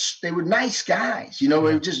were nice guys, they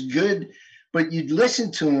were just good, but you'd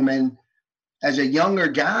listen to them. And as a younger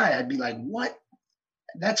guy, I'd be like, what?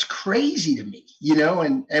 That's crazy to me,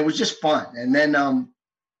 and it was just fun. And then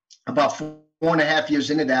about 4.5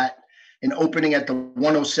 years into that, an opening at the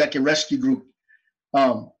 102nd Rescue Group,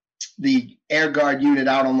 the Air Guard unit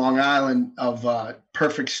out on Long Island of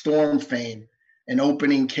Perfect Storm fame, an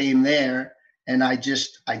opening came there, and I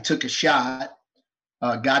took a shot,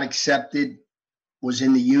 got accepted, was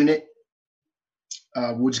in the unit,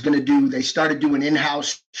 they started doing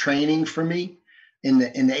in-house training for me in the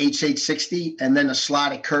HH-60, and then a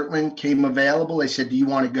slot at Kirtland came available. They said, do you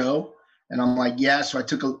want to go? And I'm like, yeah. So I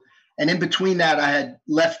and in between that, I had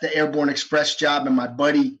left the Airborne Express job, and my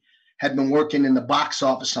buddy had been working in the box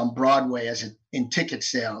office on Broadway in ticket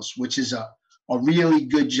sales, which is a really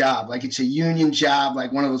good job. Like, it's a union job,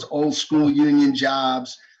 like one of those old school union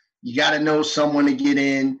jobs. You got to know someone to get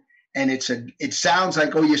in. And it sounds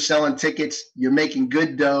like, oh, you're selling tickets, you're making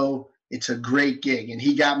good dough. It's a great gig. And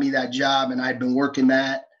he got me that job, and I'd been working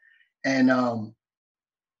that. And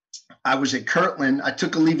I was at Kirtland. I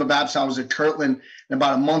took a leave of absence. I was at Kirtland, and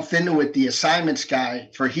about a month into it, the assignments guy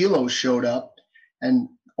for Hilo showed up, and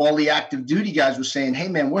all the active duty guys were saying, hey,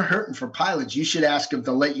 man, we're hurting for pilots. You should ask if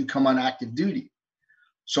they'll let you come on active duty.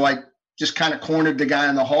 So I just kind of cornered the guy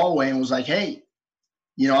in the hallway and was like, hey,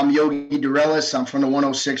 I'm Yogi Dorelis. I'm from the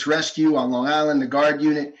 106 Rescue on Long Island, the Guard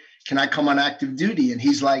unit. Can I come on active duty? And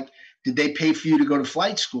he's like, did they pay for you to go to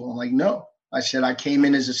flight school? I'm like, no. I said, I came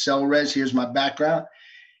in as a cell res. Here's my background.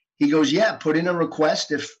 He goes, yeah, put in a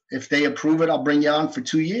request. If they approve it, I'll bring you on for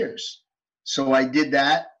 2 years. So I did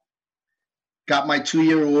that, got my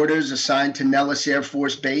 2-year orders, assigned to Nellis Air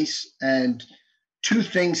Force Base. And 2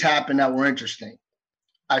 things happened that were interesting.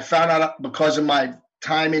 I found out, because of my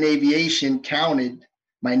time in aviation counted,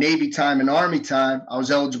 my Navy time and Army time, I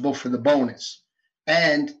was eligible for the bonus.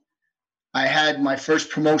 And I had my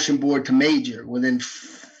first promotion board to major within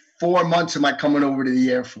 4 months of my coming over to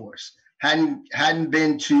the Air Force. Hadn't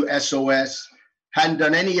been to SOS, hadn't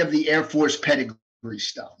done any of the Air Force pedigree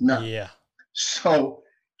stuff. None. Yeah. So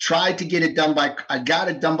tried to get it done I got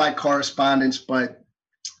it done by correspondence, but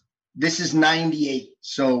this is 98.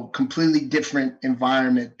 So completely different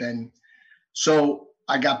environment so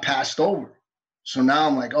I got passed over. So now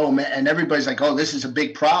I'm like, oh man, and everybody's like, oh, this is a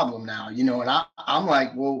big problem now, and I'm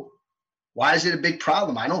like, well, why is it a big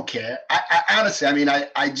problem? I don't care. I honestly,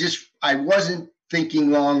 I wasn't thinking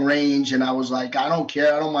long range, and I was like, I don't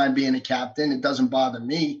care. I don't mind being a captain. It doesn't bother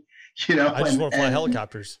me, I just want to fly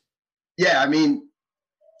helicopters. Yeah.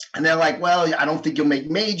 And they're like, well, I don't think you'll make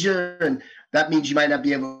major, and that means you might not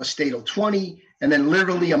be able to stay till 20. And then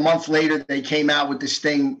literally a month later, they came out with this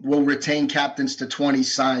thing, we'll retain captains to 20,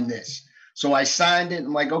 sign this. So I signed it.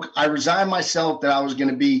 I'm like, okay, I resigned myself that I was going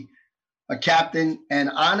to be a captain. And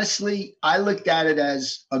honestly, I looked at it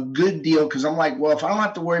as a good deal, because I'm like, well, if I don't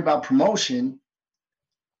have to worry about promotion,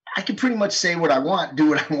 I can pretty much say what I want, do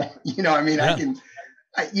what I want. I can,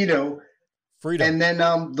 freedom. And then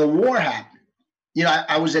the war happened.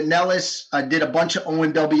 I was at Nellis. I did a bunch of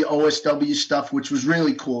ONW, OSW stuff, which was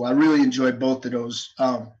really cool. I really enjoyed both of those.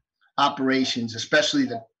 operations, especially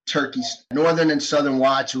the Turkey's Northern and Southern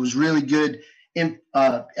Watch. It was really good. And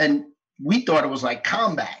we thought it was like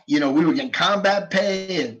combat. We were getting combat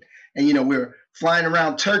pay, and we were flying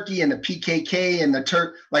around Turkey and the PKK and the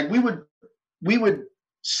Turk. Like we would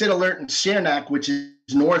sit alert in Sirnak, which is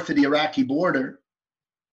north of the Iraqi border.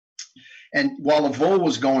 And while the vol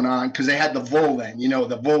was going on, because they had the vol then,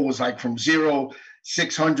 the vol was like from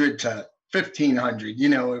 600 to 1500.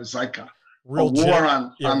 It was like a war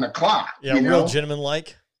on the clock. Yeah, real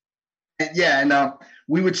gentleman-like. Yeah, and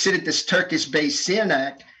we would sit at this Turkish base,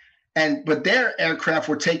 Sirnak, but their aircraft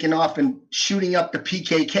were taking off and shooting up the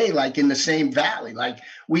PKK like in the same valley. Like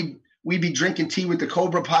we'd be drinking tea with the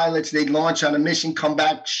Cobra pilots. They'd launch on a mission, come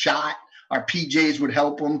back, shot. Our PJs would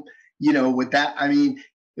help them, with that. I mean,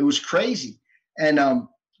 it was crazy. And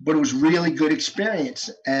but it was really good experience.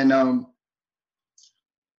 And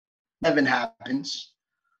 11 happens,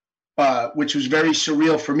 which was very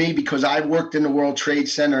surreal for me because I worked in the World Trade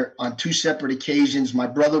Center on 2 separate occasions. My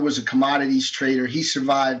brother was a commodities trader. He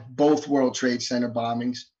survived both World Trade Center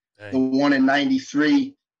bombings, the one in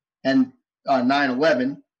 93 and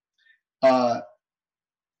 9/11.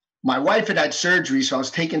 My wife had surgery, so I was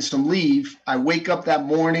taking some leave. I wake up that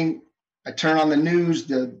morning, I turn on the news,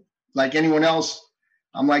 like anyone else,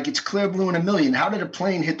 I'm like, it's clear blue in a million. How did a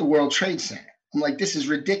plane hit the World Trade Center? I'm like, this is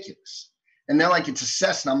ridiculous. And they're like, it's a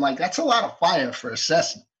Cessna. I'm like, that's a lot of fire for a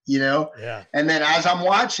Cessna, Yeah. And then as I'm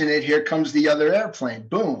watching it, here comes the other airplane.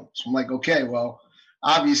 Boom. So I'm like, okay, well,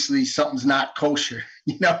 obviously something's not kosher,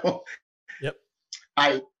 Yep.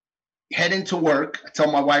 I head into work. I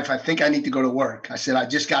tell my wife, I think I need to go to work. I said, I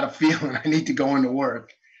just got a feeling I need to go into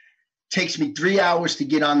work. Takes me 3 hours to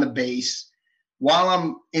get on the base. While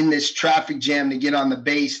I'm in this traffic jam to get on the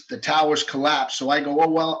base, the towers collapse. So I go, oh,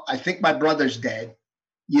 well, I think my brother's dead.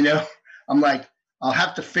 I'm like, I'll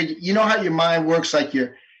have to figure, how your mind works, like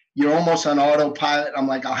you're almost on autopilot. I'm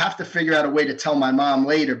like, I'll have to figure out a way to tell my mom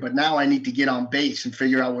later, but now I need to get on base and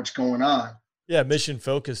figure out what's going on. Yeah, mission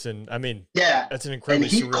focus. And I mean, yeah, that's an incredibly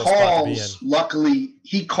surreal calls, spot to be in. Luckily,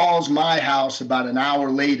 he calls my house about an hour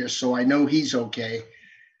later, so I know he's okay.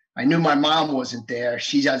 I knew my mom wasn't there.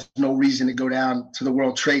 She has no reason to go down to the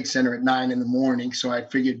World Trade Center at 9 a.m. So I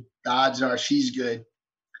figured the odds are she's good.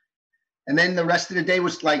 And then the rest of the day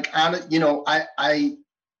was like, I know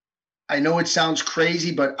it sounds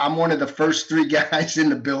crazy, but I'm one of the first 3 guys in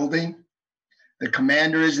the building. The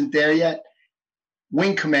commander isn't there yet.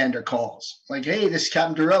 Wing commander calls like, hey, this is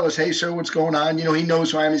Captain Dorelis. Hey, sir, what's going on? He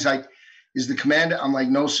knows who I am. He's like, is the commander? I'm like,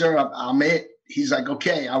 no, sir, I'm it. He's like,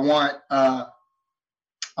 okay, I want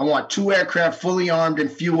 2 aircraft fully armed and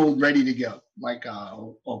fueled, ready to go. I'm like,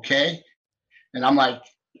 okay. And I'm like,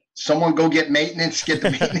 someone go get maintenance, get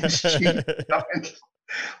the maintenance chief.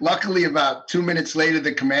 Luckily, about 2 minutes later,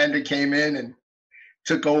 the commander came in and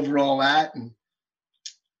took over all that. And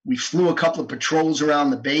we flew a couple of patrols around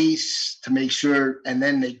the base to make sure. And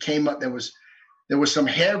then they came up. There was some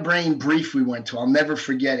harebrained brief we went to. I'll never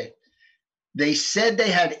forget it. They said they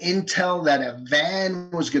had intel that a van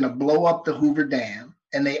was going to blow up the Hoover Dam.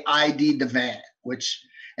 And they ID'd the van,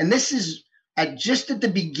 and this is just at the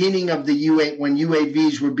beginning of the when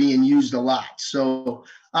UAVs were being used a lot. So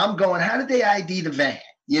I'm going, how did they ID the van?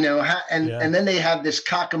 And then they have this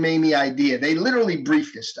cockamamie idea. They literally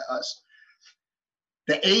briefed this to us.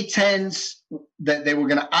 The A-10s, that they were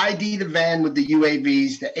going to ID the van with the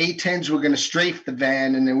UAVs. The A-10s were going to strafe the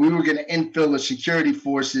van, and then we were going to infill the security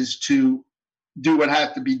forces to do what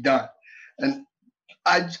had to be done. And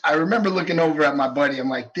I remember looking over at my buddy. I'm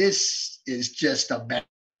like, this is just a bad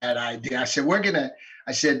idea. I said,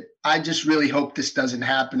 I just really hope this doesn't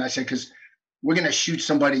happen. I said, because we're going to shoot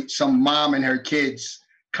some mom and her kids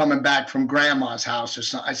coming back from grandma's house or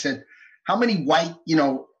something. I said, how many white,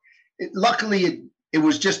 luckily it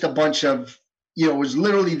was just a bunch of, it was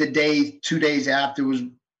literally the day, 2 days after, it was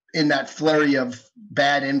in that flurry of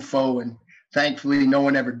bad info. And thankfully no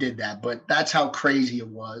one ever did that, but that's how crazy it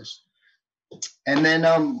was. And then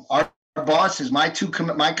our bosses, my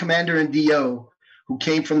commander and DO, who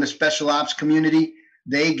came from the special ops community,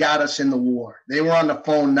 they got us in the war. They were on the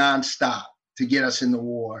phone nonstop to get us in the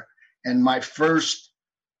war. And my first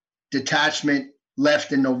detachment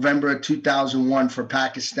left in November of 2001 for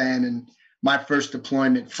Pakistan, and my first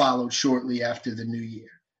deployment followed shortly after the new year.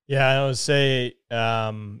 Yeah, I would say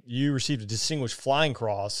you received a Distinguished Flying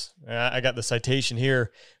Cross. I got the citation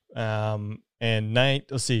here. And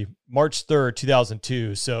March 3rd,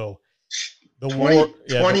 2002. So the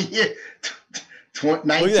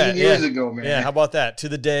 19 years ago, man. Yeah. How about that? To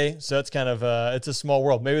the day. So it's kind of, it's a small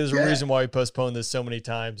world. Maybe there's a reason why we postponed this so many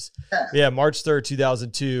times. Yeah. March 3rd,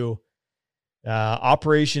 2002,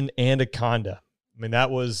 Operation Anaconda. I mean,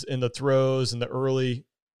 that was in the throes and the early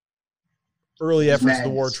efforts of the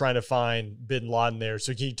war trying to find bin Laden there.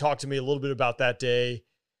 So can you talk to me a little bit about that day?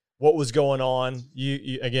 What was going on?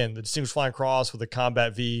 You again, the Distinguished Flying Cross with a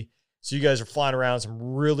Combat V. So you guys are flying around some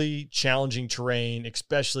really challenging terrain,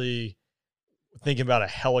 especially thinking about a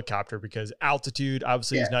helicopter, because altitude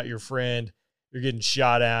obviously is not your friend. You're getting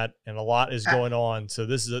shot at, and a lot is going on. So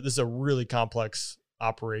this is a really complex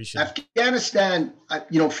operation. Afghanistan,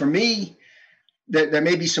 for me, there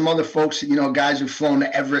may be some other folks, guys who've flown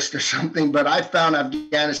to Everest or something, but I found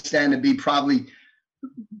Afghanistan to be probably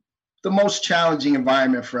the most challenging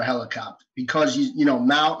environment for a helicopter because,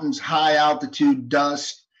 mountains, high altitude,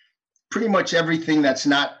 dust, pretty much everything that's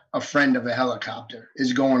not a friend of a helicopter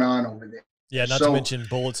is going on over there. Yeah, not to mention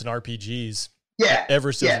bullets and RPGs. Yeah,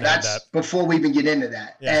 Everest doesn't have that. Before we even get into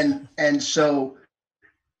that. Yeah. And so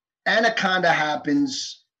Anaconda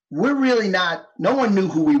happens. We're really no one knew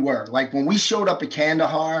who we were. Like when we showed up at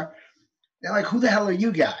Kandahar, they're like, who the hell are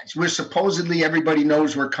you guys? We're supposedly, everybody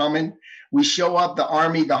knows we're coming. We show up, the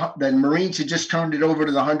Army, the Marines had just turned it over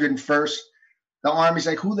to the 101st. The Army's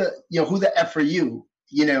like, who the F are you?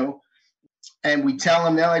 And we tell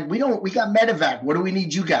them, they're like, we got medevac. What do we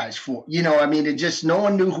need you guys for? It just, no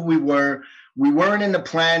one knew who we were. We weren't in the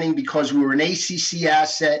planning because we were an ACC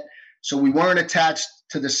asset. So we weren't attached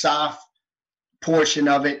to the SOF portion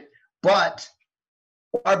of it, but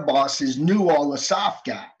our bosses knew all the SOF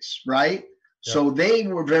guys, right? Yep. So they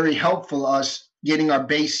were very helpful to us getting our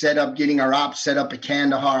base set up, getting our op set up at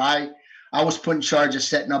Kandahar. I was put in charge of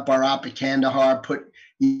setting up our op at Kandahar,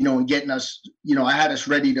 and getting us, I had us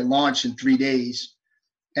ready to launch in 3 days.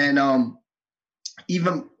 And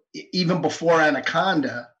even before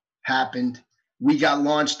Anaconda happened, we got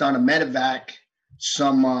launched on a medevac.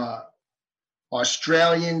 Some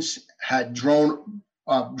Australians had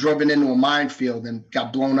driven into a minefield and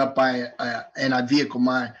got blown up by an anti-vehicle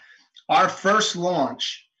mine. Our first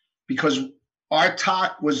launch, because our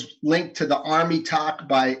TOC was linked to the Army TOC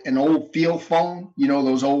by an old field phone,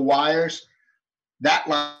 those old wires, that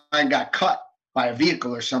line got cut by a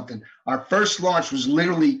vehicle or something. Our first launch was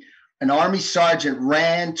literally an Army sergeant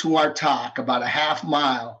ran to our TOC about a half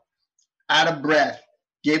mile, out of breath,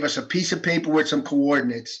 gave us a piece of paper with some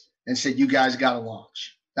coordinates and said, you guys got to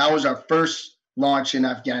launch. That was our first launch in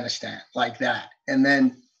Afghanistan, like that. And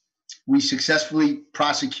then we successfully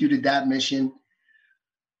prosecuted that mission.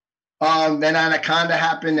 Then Anaconda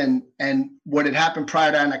happened, and what had happened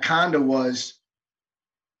prior to Anaconda was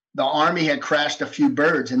the Army had crashed a few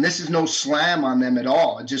birds, and this is no slam on them at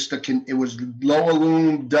all. It was low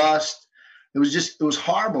aluminum dust. It was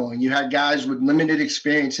horrible. And you had guys with limited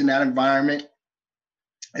experience in that environment.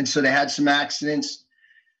 And so they had some accidents.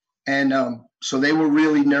 And so they were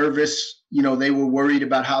really nervous. They were worried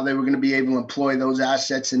about how they were going to be able to employ those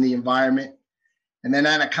assets in the environment. And then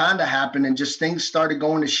Anaconda happened and just things started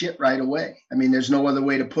going to shit right away. I mean, there's no other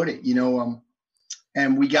way to put it,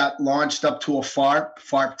 and we got launched up to a FARP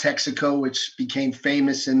Texaco, which became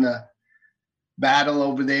famous in the battle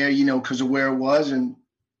over there, because of where it was. And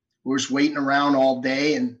we were just waiting around all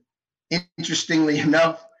day. And interestingly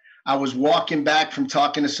enough, I was walking back from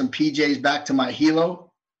talking to some PJs back to my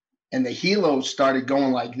helo, and the helo started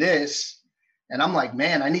going like this. And I'm like,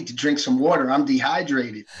 man, I need to drink some water. I'm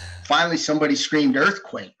dehydrated. Finally, somebody screamed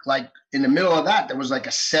earthquake. Like in the middle of that, there was like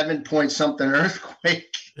a 7-point-something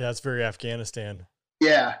earthquake. Yeah, it's very Afghanistan.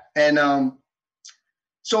 Yeah. And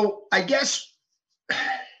so I guess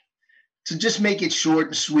to just make it short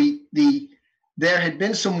and sweet, there had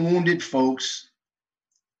been some wounded folks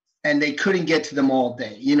and they couldn't get to them all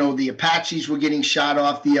day. The Apaches were getting shot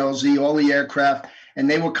off the LZ, all the aircraft, and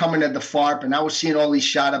they were coming at the FARP, and I was seeing all these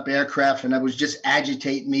shot up aircraft, and I was just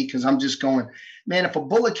agitating me because I'm just going, man, if a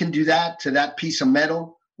bullet can do that to that piece of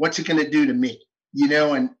metal, what's it going to do to me?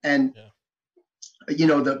 And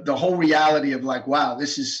the whole reality of like, wow,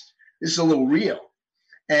 this is a little real.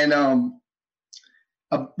 And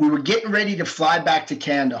we were getting ready to fly back to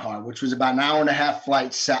Kandahar, which was about an hour and a half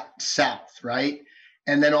flight south, right?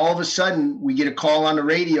 And then all of a sudden we get a call on the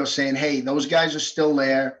radio saying, hey, those guys are still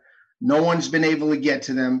there. No one's been able to get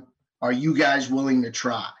to them. Are you guys willing to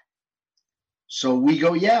try? So we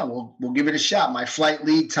go, yeah, we'll give it a shot. My flight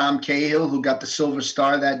lead, Tom Cahill, who got the Silver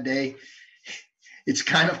Star that day, it's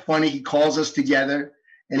kind of funny. He calls us together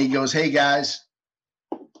and he goes, hey, guys,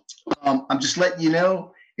 I'm just letting you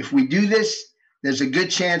know, if we do this, there's a good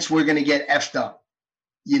chance we're going to get effed up.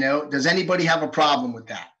 Does anybody have a problem with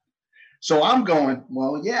that? So I'm going,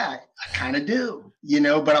 well, yeah, I kind of do,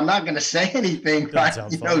 but I'm not going to say anything, right?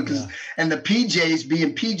 And the PJs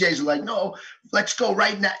being PJs are like, no, let's go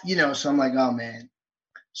right now, So I'm like, oh man.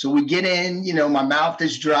 So we get in, my mouth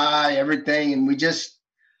is dry, everything. And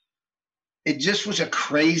it just was a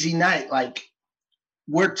crazy night. Like,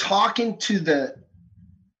 we're talking to the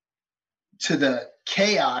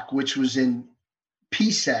KAOC, which was in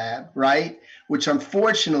PSAB, right? Which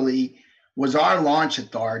unfortunately was our launch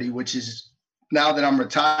authority, which is, now that I'm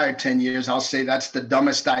retired 10 years, I'll say that's the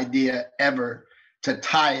dumbest idea ever, to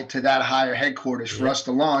tie it to that higher headquarters for us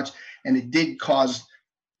to launch. And it did cost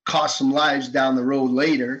some lives down the road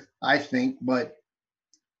later, I think, but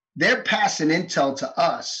they're passing intel to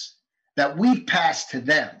us that we've passed to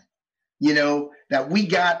them, that we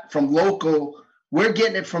got from local. We're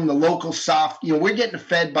getting it from the local soft, we're getting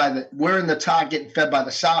fed we're in the top getting fed by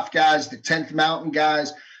the soft guys, the 10th Mountain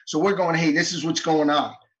guys. So we're going, hey, this is what's going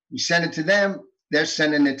on. We send it to them. They're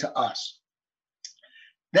sending it to us.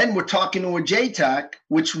 Then we're talking to a JTAC,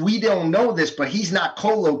 which we don't know this, but he's not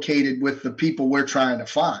co-located with the people we're trying to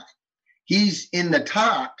find. He's in the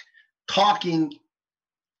TOC talking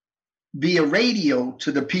via radio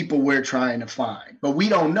to the people we're trying to find. But we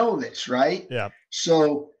don't know this, right? Yeah.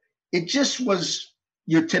 So it just was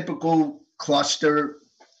your typical cluster.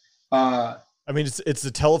 I mean, it's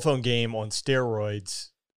the telephone game on steroids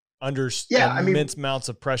under immense amounts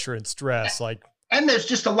of pressure and stress. And there's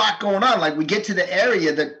just a lot going on. Like, we get to the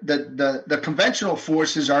area that the conventional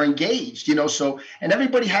forces are engaged, So, and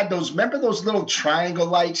everybody had remember those little triangle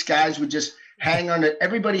lights guys would just hang on it.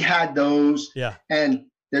 Everybody had those. Yeah. And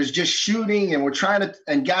there's just shooting, and we're trying to,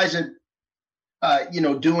 and guys are,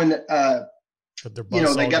 doing,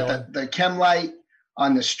 they got the chem light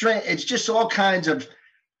on the string. It's just all kinds of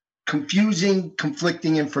confusing,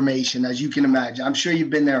 conflicting information, as you can imagine. I'm sure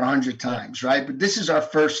you've been there 100 times, right? But this is our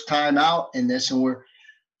first time out in this, and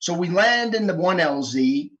we land in the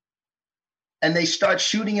 1LZ, and they start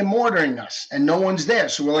shooting and mortaring us, and no one's there.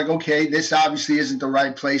 So we're like, okay, this obviously isn't the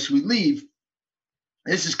right place. We leave.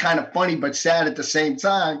 This is kind of funny but sad at the same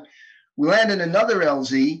time. We land in another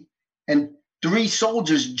LZ, and 3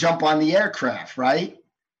 soldiers jump on the aircraft, right?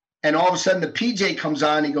 And all of a sudden the PJ comes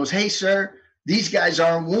on. He goes, hey, sir, these guys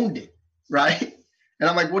aren't wounded, right? And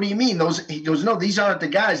I'm like, what do you mean? He goes, no, these aren't the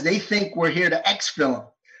guys. They think we're here to exfil them.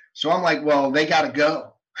 So I'm like, well, they got to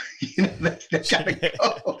go. They got to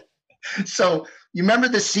go. So you remember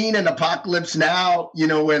the scene in Apocalypse Now,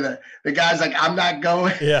 where the guy's like, I'm not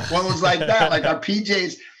going. Yeah. Well, it was like that. Like, our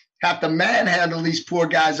PJs have to manhandle these poor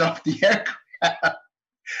guys off the aircraft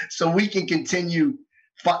so we can continue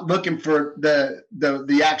looking for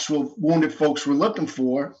the actual wounded folks we're looking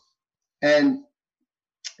for. And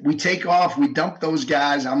we take off, we dump those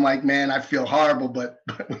guys. I'm like, man, I feel horrible, but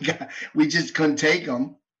we just couldn't take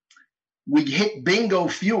them. We hit bingo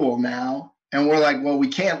fuel now, and we're like, well, we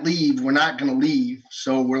can't leave. We're not going to leave.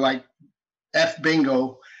 So we're like, F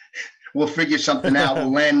bingo. We'll figure something out.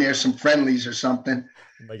 We'll land near some friendlies or something.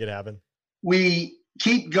 Make it happen. We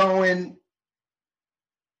keep going.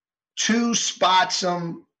 2 spots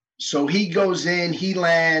him. So he goes in, he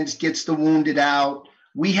lands, gets the wounded out.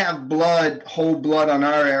 We have whole blood on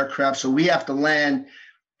our aircraft. So we have to land,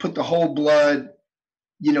 put the whole blood,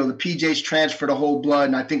 the PJs transfer the whole blood.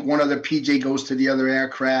 And I think one other PJ goes to the other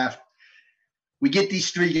aircraft. We get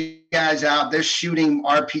these 3 guys out. They're shooting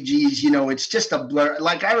RPGs. It's just a blur.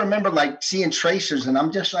 Like, I remember seeing tracers, and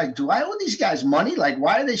I'm just like, do I owe these guys money? Like,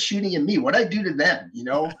 why are they shooting at me? What'd I do to them?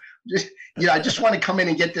 I just want to come in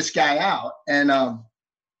and get this guy out. And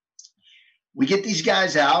we get these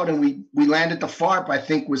guys out, and we land at the FARP, I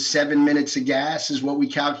think, with 7 minutes of gas is what we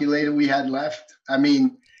calculated we had left. I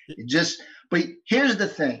mean, but here's the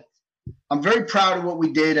thing. I'm very proud of what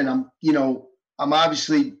we did, and I'm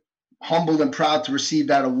obviously humbled and proud to receive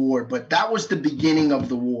that award, but that was the beginning of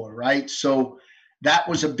the war, right? So that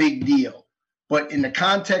was a big deal. But in the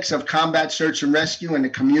context of combat search and rescue and the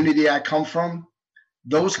community I come from,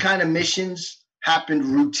 those kind of missions happened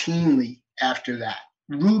routinely after that,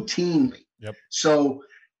 routinely. Yep. So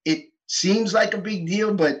it seems like a big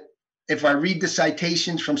deal, but if I read the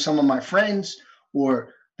citations from some of my friends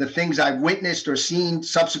or the things I've witnessed or seen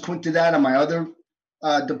subsequent to that on my other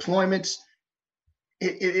deployments,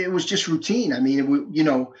 it was just routine. I mean,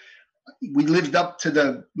 we lived up to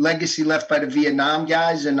the legacy left by the Vietnam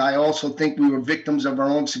guys, and I also think we were victims of our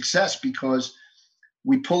own success because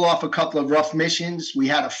we pull off a couple of rough missions. We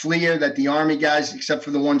had a FLIR that the Army guys, except for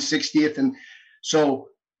the 160th, and so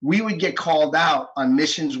we would get called out on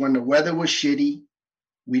missions when the weather was shitty.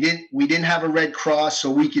 We didn't have a Red Cross, so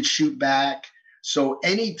we could shoot back. So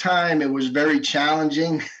anytime it was very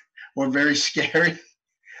challenging or very scary,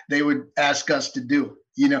 they would ask us to do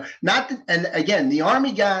it. And again, the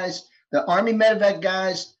Army guys, the Army medevac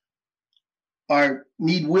guys,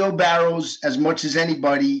 need wheelbarrows as much as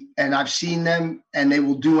anybody, and I've seen them, and they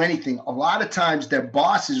will do anything. A lot of times their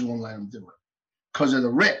bosses won't let them do it because of the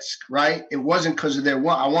risk, right? It wasn't because of their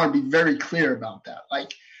want. I want to be very clear about that.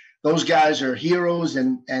 Like, those guys are heroes,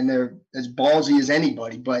 and they're as ballsy as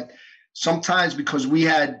anybody. But sometimes because we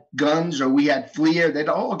had guns or we had FLIR,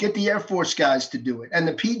 they'd, get the Air Force guys to do it. And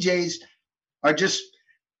the PJs are just,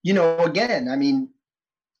 again, I mean,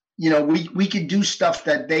 we could do stuff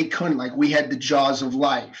that they couldn't. Like, we had the Jaws of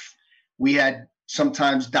Life. We had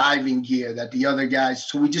sometimes diving gear that the other guys.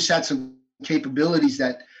 So we just had some capabilities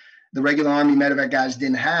that the regular Army medevac guys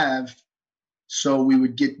didn't have. So we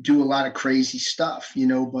would do a lot of crazy stuff,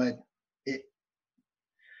 but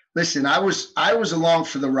listen, I was along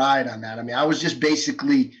for the ride on that. I mean, I was just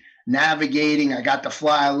basically navigating. I got to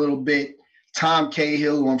fly a little bit. Tom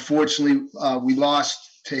Cahill, who unfortunately we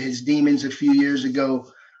lost to his demons a few years ago,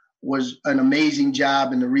 was an amazing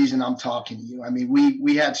job, and the reason I'm talking to you. I mean,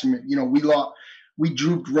 we had some, we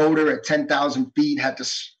drooped rotor at 10,000 feet, had to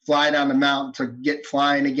fly down the mountain to get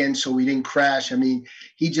flying again so we didn't crash. I mean,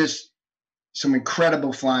 some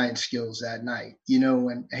incredible flying skills that night,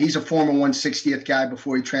 and he's a former 160th guy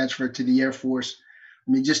before he transferred to the Air Force.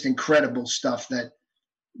 I mean, just incredible stuff that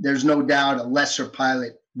there's no doubt a lesser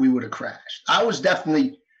pilot, we would have crashed. I was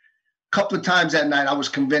definitely, couple of times that night, I was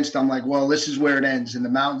convinced. I'm like, well, this is where it ends, in the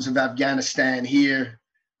mountains of Afghanistan here.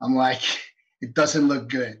 I'm like, it doesn't look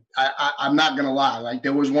good. I'm not going to lie. Like,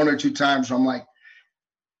 there was one or two times where I'm like,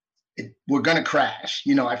 we're going to crash.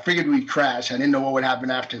 I figured we'd crash. I didn't know what would happen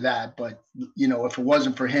after that. But, if it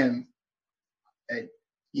wasn't for him,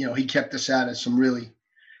 he kept us out of some really,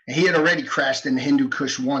 and he had already crashed in the Hindu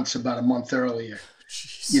Kush once about a month earlier.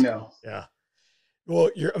 Jeez. Yeah.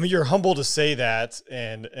 Well, you're humble to say that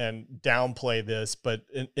and downplay this, but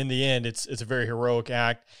in the end, it's a very heroic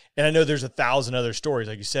act. And I know there's 1,000 other stories,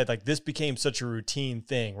 like you said. Like, this became such a routine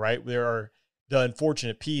thing, right? The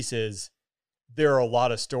unfortunate piece is there are a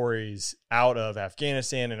lot of stories out of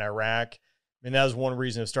Afghanistan and Iraq. I mean, that was one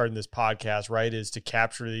reason of starting this podcast, right? Is to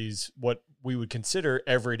capture these, what we would consider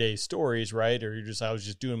everyday stories, right? Or I was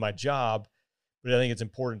just doing my job. But I think it's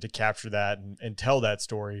important to capture that and tell that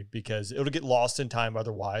story, because it'll get lost in time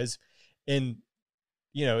otherwise. And,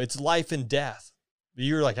 it's life and death.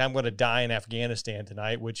 You're like, I'm going to die in Afghanistan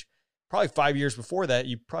tonight, which probably 5 years before that,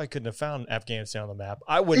 you probably couldn't have found Afghanistan on the map.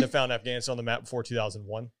 I wouldn't have found Afghanistan on the map before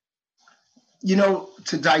 2001.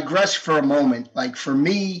 To digress for a moment, like, for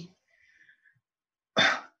me,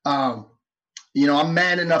 I'm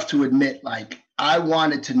man enough to admit, like, I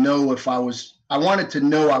wanted to know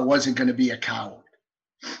I wasn't going to be a coward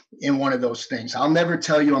in one of those things. I'll never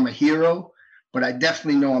tell you I'm a hero, but I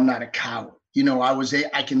definitely know I'm not a coward.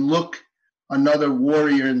 I can look another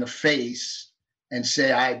warrior in the face and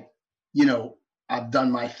say, I've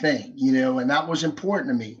done my thing, and that was important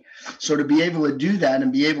to me. So to be able to do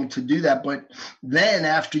that, but then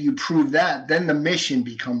after you prove that, then the mission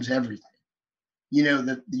becomes everything.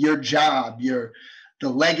 Your job, the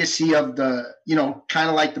legacy of the, kind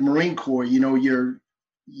of like the Marine Corps, you're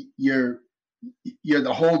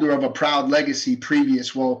the holder of a proud legacy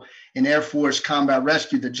previous. Well, in Air Force Combat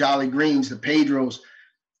Rescue, the Jolly Greens, the Pedros,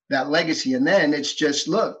 that legacy. And then it's just,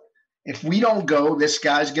 look, if we don't go, this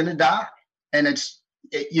guy's going to die. And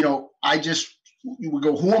we go,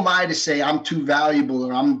 who am I to say I'm too valuable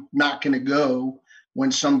or I'm not going to go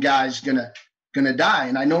when some guy's going to die?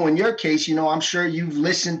 And I know in your case, I'm sure you've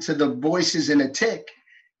listened to the voices in a tick.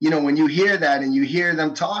 When you hear that and you hear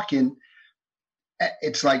them talking,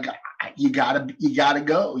 it's like, you gotta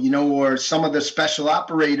go, or some of the special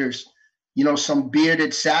operators, some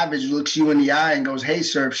bearded savage looks you in the eye and goes, hey,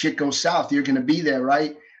 sir, if shit goes south, you're going to be there,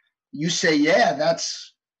 right? You say, yeah,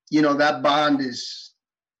 that's, that bond is,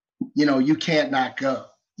 you can't not go,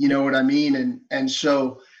 you know what I mean? And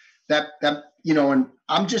so that, and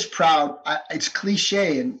I'm just proud. It's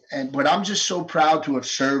cliche, but I'm just so proud to have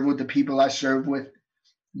served with the people I served with.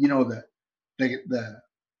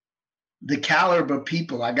 The caliber of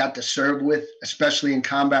people I got to serve with, especially in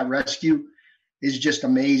combat rescue, is just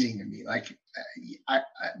amazing to me. Like,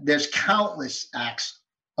 there's countless acts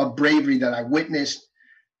of bravery that I witnessed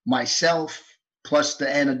myself, plus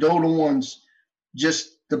the anecdotal ones,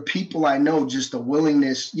 just the people I know, just the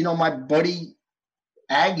willingness. My buddy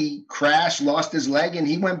Aggie crashed, lost his leg, and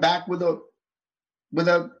he went back with a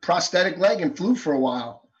prosthetic leg and flew for a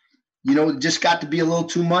while. It just got to be a little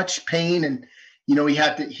too much pain, and he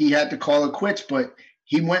had to call it quits, but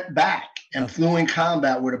he went back and flew in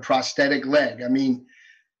combat with a prosthetic leg. I mean,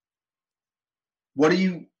 how do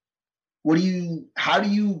you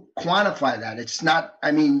quantify that? It's not,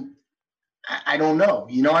 I mean, I don't know,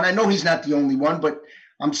 and I know he's not the only one, but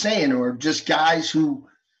I'm saying, or just guys who,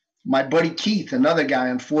 my buddy Keith, another guy,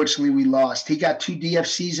 unfortunately we lost. He got 2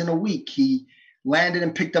 DFCs in a week. He landed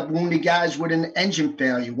and picked up wounded guys with an engine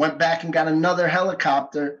failure, went back and got another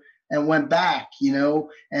helicopter and went back,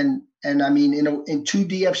 and I mean, in 2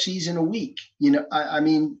 DFCs in a week, I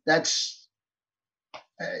mean, that's,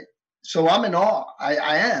 so I'm in awe.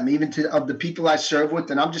 I am, even of the people I serve with,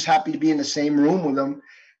 and I'm just happy to be in the same room with them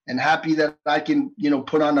and happy that I can,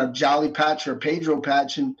 put on a Jolly patch or a Pedro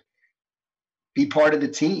patch and be part of the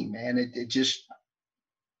team, man. It just,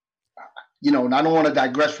 and I don't want to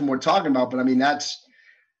digress from what we're talking about, but I mean, that's,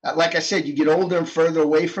 like I said, you get older and further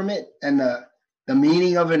away from it, and the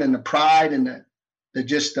meaning of it and the pride and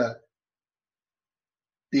the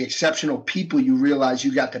exceptional people you realize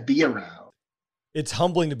you got to be around. It's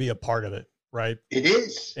humbling to be a part of it, right? It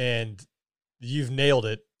is. And you've nailed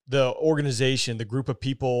it. The organization, the group of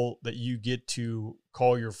people that you get to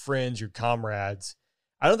call your friends, your comrades,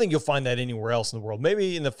 I don't think you'll find that anywhere else in the world.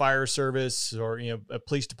 Maybe in the fire service or, a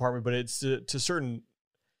police department, but it's to a certain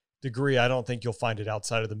degree, I don't think you'll find it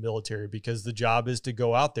outside of the military, because the job is to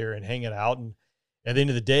go out there and hang it out. And at the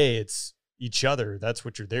end of the day, it's each other. That's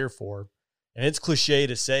what you're there for. And it's cliche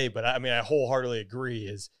to say, but I mean, I wholeheartedly agree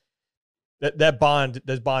is that bond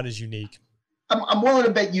is unique. I'm willing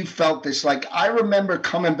to bet you felt this. Like, I remember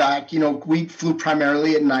coming back, we flew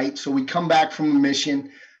primarily at night. So we come back from a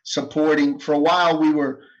mission supporting. For a while,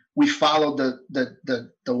 we followed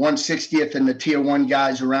the 160th and the tier 1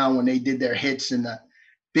 guys around when they did their hits in the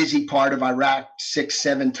busy part of Iraq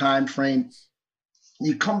 6-7 time frame.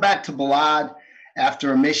 You come back to Balad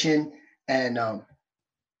after a mission, and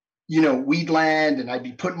we'd land, and I'd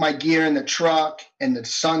be putting my gear in the truck, and the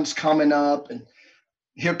sun's coming up, and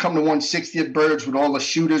here come the 160th birds with all the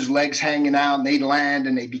shooters' legs hanging out, and they'd land,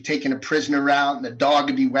 and they'd be taking a prisoner out, and the dog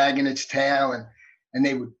would be wagging its tail, and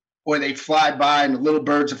they'd fly by, and the little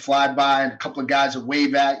birds would fly by, and a couple of guys would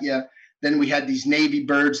wave at you. Then we had these Navy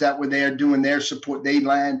birds that were there doing their support. They'd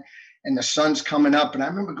land, and the sun's coming up, and I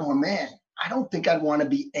remember going, man, I don't think I'd want to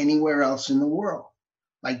be anywhere else in the world.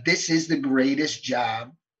 Like, this is the greatest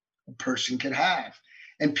job a person could have.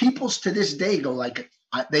 And people to this day go like,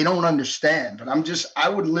 they don't understand, but I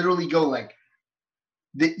would literally go like,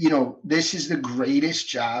 this is the greatest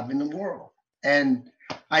job in the world. And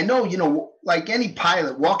I know, like any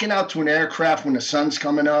pilot, walking out to an aircraft when the sun's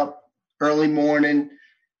coming up, early morning,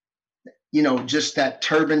 just that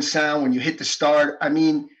turbine sound when you hit the start, I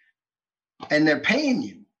mean, and they're paying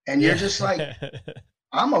you, and you're just like,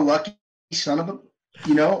 I'm a lucky son of a,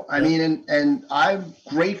 I mean, and I'm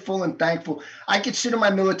grateful and thankful. I consider my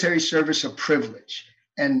military service a privilege.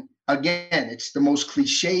 And again, it's the most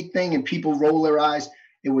cliched thing, and people roll their eyes.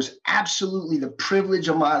 It was absolutely the privilege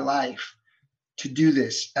of my life to do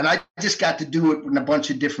this. And I just got to do it in a bunch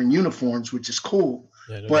of different uniforms, which is cool,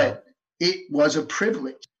 but it was a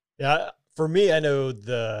privilege. Yeah. For me, I know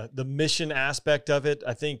the mission aspect of it,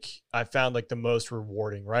 I think I found like the most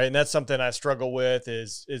rewarding, right? And that's something I struggle with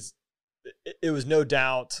is it was no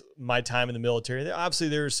doubt my time in the military. Obviously,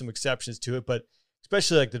 there's some exceptions to it, but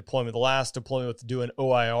especially like the last deployment with doing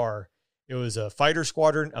OIR, it was a fighter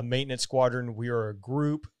squadron, a maintenance squadron. We were a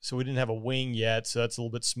group, so we didn't have a wing yet. So that's a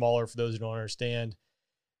little bit smaller for those who don't understand.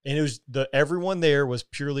 And it was everyone there was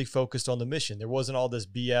purely focused on the mission. There wasn't all this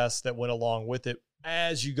BS that went along with it.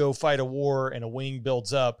 As you go fight a war and a wing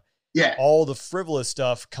builds up, all the frivolous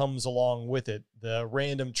stuff comes along with it. The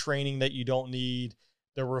random training that you don't need,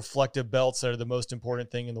 the reflective belts that are the most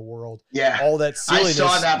important thing in the world. Yeah. All that silliness. I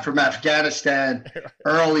saw that from Afghanistan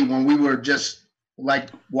early when we were just like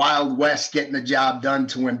Wild West getting the job done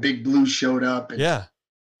to when Big Blue showed up. Yeah.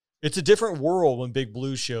 It's a different world when Big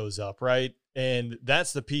Blue shows up, right? And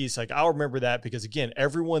that's the piece. Like, I'll remember that because, again,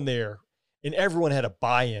 everyone there and everyone had a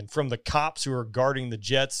buy-in from the cops who were guarding the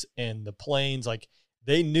jets and the planes. Like,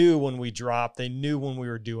 they knew when we dropped. They knew when we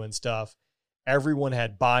were doing stuff. Everyone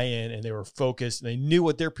had buy-in and they were focused. And they knew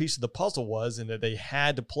what their piece of the puzzle was and that they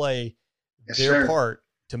had to play their part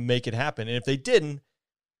to make it happen. And if they didn't,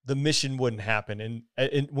 the mission wouldn't happen.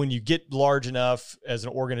 And when you get large enough as an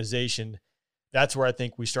organization, that's where I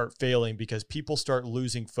think we start failing because people start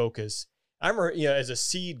losing focus. I remember, as a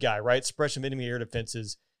SEAD guy, right? Suppression of enemy air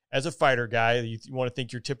defenses, as a fighter guy, you want to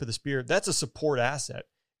think you're tip of the spear. That's a support asset.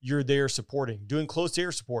 You're there supporting. Doing close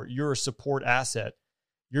air support, you're a support asset.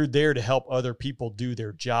 You're there to help other people do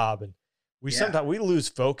their job. And sometimes we lose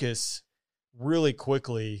focus really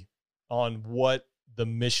quickly on what the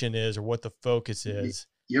mission is or what the focus is.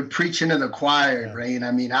 You're preaching to the choir, right?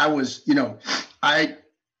 I mean, I was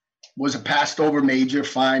a passed over major,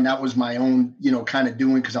 fine. That was my own, kind of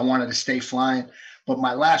doing because I wanted to stay flying. But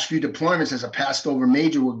my last few deployments as a passed over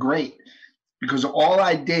major were great. because all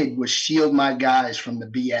I did was shield my guys from the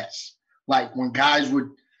BS. Like when guys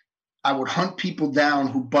I would hunt people down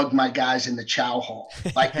who bugged my guys in the chow hall.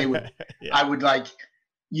 Like they would, yeah. I would like,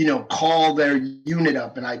 call their unit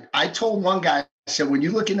up. And I told one guy, I said, when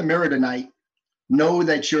you look in the mirror tonight, know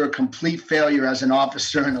that you're a complete failure as an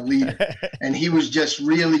officer and a leader. And he was just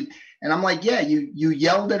really, and I'm like, yeah, you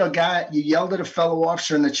yelled at a fellow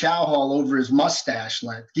officer in the chow hall over his mustache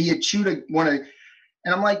length. He had chewed and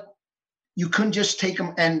I'm like, you couldn't just take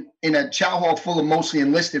him, and in a chow hall full of mostly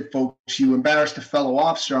enlisted folks, you embarrassed a fellow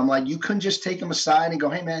officer. I'm like, you couldn't just take him aside and go,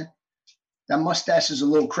 hey man, that mustache is a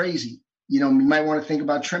little crazy. You might want to think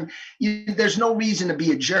about trim. There's no reason to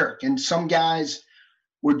be a jerk. And some guys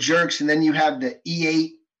were jerks. And then you have the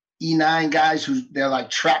E8, E9 guys they're like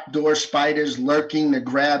trapdoor spiders lurking to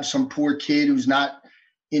grab some poor kid who's not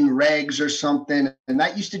in regs or something. And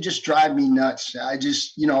that used to just drive me nuts. I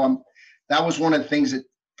just, that was one of the things that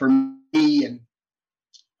for me, and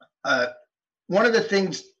one of the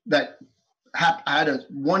things that I had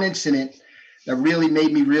one incident that really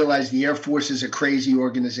made me realize the Air Force is a crazy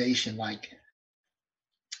organization. Like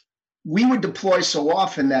we would deploy so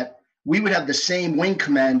often that we would have the same wing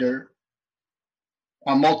commander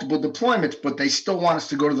on multiple deployments, but they still want us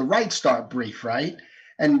to go to the right start brief, right?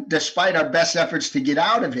 And despite our best efforts to get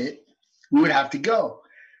out of it, we would have to go.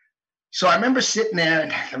 So I remember sitting there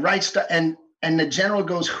and the right start, and the general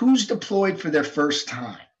goes, who's deployed for their first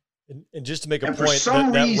time? And just to make a point,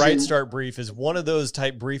 that right start brief is one of those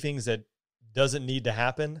type briefings that doesn't need to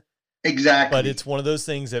happen. Exactly. But it's one of those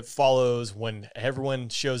things that follows when everyone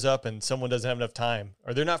shows up and someone doesn't have enough time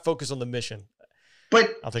or they're not focused on the mission. But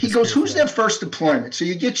he goes, who's their first deployment? So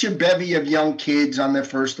you get your bevy of young kids on their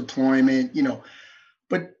first deployment,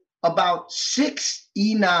 but about 6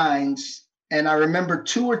 E9s, and I remember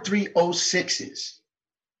 2 or 3 O6s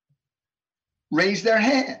raise their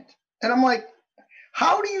hand. And I'm like,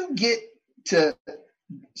 how do you get to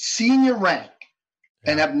senior rank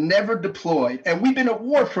and have never deployed? And we've been at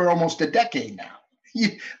war for almost a decade now.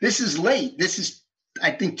 This is late. This is,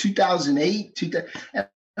 I think, 2008. And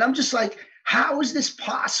I'm just like, how is this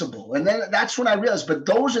possible? And then that's when I realized, but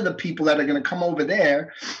those are the people that are going to come over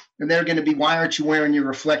there and they're going to be, why aren't you wearing your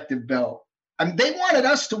reflective belt? I mean, they wanted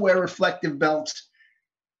us to wear reflective belts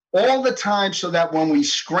all the time so that when we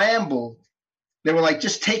scrambled, they were like,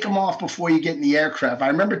 just take them off before you get in the aircraft. I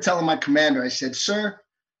remember telling my commander, I said, sir,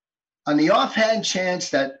 on the offhand chance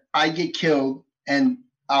that I get killed and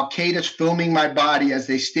Al-Qaeda's filming my body as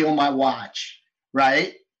they steal my watch,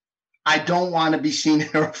 right? I don't want to be seen in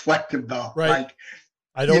a reflective belt. Right. Like,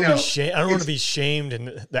 I don't want to be shamed in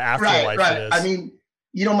the afterlife right. for this. I mean,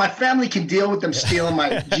 my family can deal with them stealing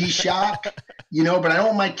my G-Shock, but I don't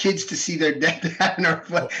want my kids to see their death. And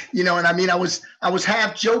I mean, I was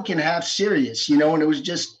half joking, half serious, and it was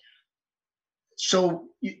just, so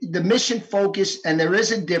the mission focus, and there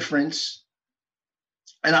is a difference.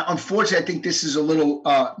 And unfortunately, I think this is a little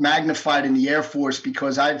magnified in the Air Force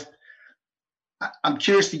because I'm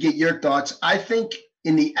curious to get your thoughts. I think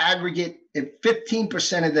in the aggregate, if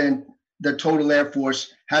 15% of the total Air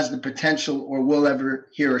Force has the potential or will ever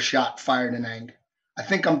hear a shot fired in anger, I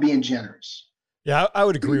think I'm being generous. Yeah, I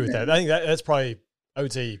would agree with that. I think that's probably, I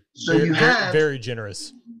would say, so very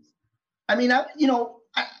generous. I mean, I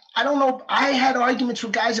don't know. I had arguments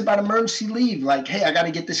with guys about emergency leave. Like, hey, I got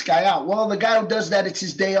to get this guy out. Well, the guy who does that, it's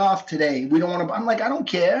his day off today. We don't want to. I'm like, I don't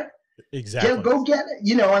care. Exactly. Go get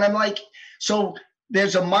it. And I'm like, so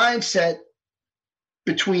there's a mindset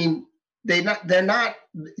between they're not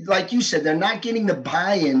like you said, they're not getting the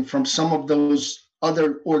buy-in from some of those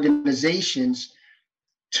other organizations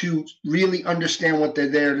to really understand what they're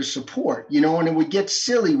there to support, and it would get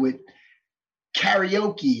silly with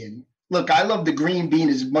karaoke. And look, I love the green bean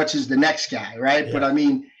as much as the next guy, right? Yeah. But I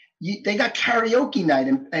mean, they got karaoke night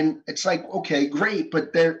and it's like, okay, great.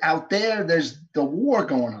 But they're out there, there's the war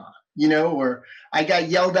going on, or I got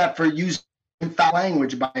yelled at for using foul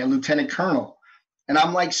language by a lieutenant colonel. And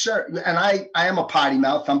I'm like, sir, and I am a potty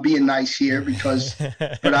mouth. I'm being nice here because,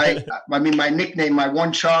 but I mean, my nickname, my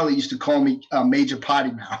one Charlie used to call me Major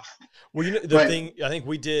Potty Mouth. Well, the thing I think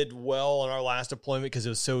we did well on our last deployment because it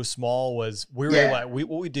was so small was we were able to,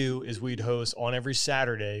 what we do is we'd host on every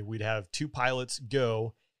Saturday. We'd have 2 pilots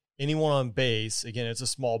go. Anyone on base, again, it's a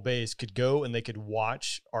small base, could go and they could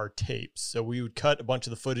watch our tapes. So we would cut a bunch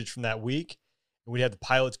of the footage from that week. And we'd have the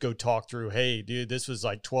pilots go talk through, hey, dude, this was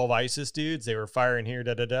like 12 ISIS dudes. They were firing here,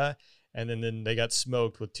 da-da-da. And then they got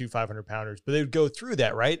smoked with 2 500-pounders. But they would go through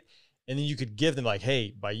that, right? And then you could give them like,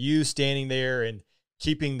 hey, by you standing there and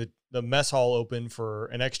keeping the mess hall open for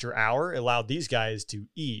an extra hour allowed these guys to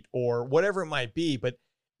eat or whatever it might be. But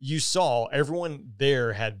you saw everyone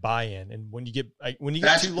there had buy-in. And when you get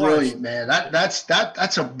that's too brilliant, large, man.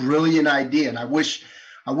 That's a brilliant idea. And I wish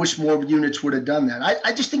more units would have done that.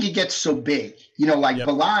 I just think it gets so big, like Yep.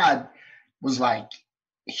 Balad was like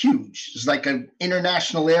huge. It's like an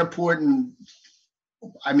international airport. And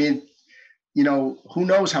I mean, who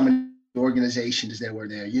knows how many organizations there were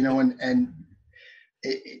there, and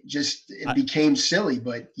it became silly,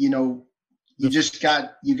 but you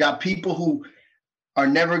got people who are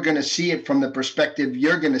never going to see it from the perspective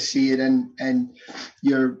you're going to see it. And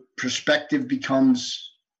your perspective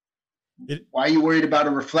becomes, why are you worried about a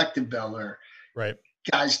reflective bell or right?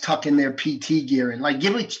 Guys tucking their PT gear in? Like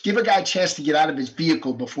give a guy a chance to get out of his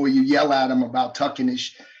vehicle before you yell at him about tucking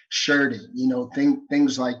his shirt in,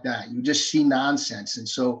 things like that. You just see nonsense. And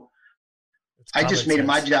so I just made it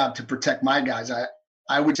my job to protect my guys.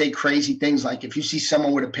 I would say crazy things like, if you see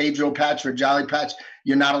someone with a Pedro patch or a Jolly patch,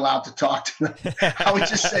 you're not allowed to talk to them. I would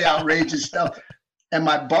just say outrageous stuff. And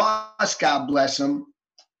my boss, God bless him,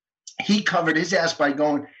 he covered his ass by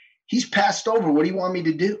going, he's passed over. What do you want me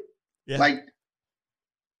to do? Yeah. Like,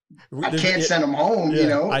 I can't send him home,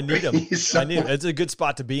 I need him. So, I need him. It's a good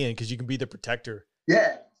spot to be in because you can be the protector.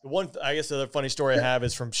 Yeah. I guess the other funny story I have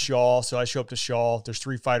is from Shaw. So I show up to Shaw. There's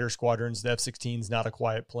 3 fighter squadrons. The F-16 is not a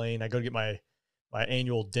quiet plane. I go to get my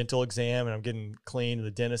annual dental exam, and I'm getting clean. And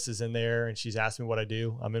the dentist is in there, and she's asking me what I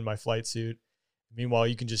do. I'm in my flight suit. Meanwhile,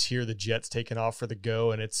 you can just hear the jets taking off for the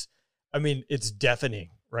go, and it's deafening,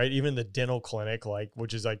 right? Even the dental clinic,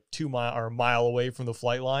 which is like a mile away from the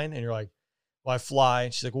flight line, and you're like, well, I fly.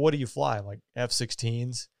 And she's like, well, what do you fly? I'm like,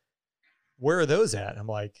 F-16s. Where are those at? I'm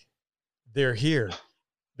like, they're here.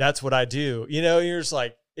 That's what I do. You're just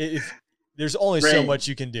like, there's only Rain. so much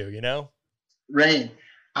you can do, Rain,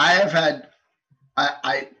 I have had,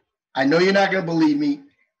 I know you're not going to believe me,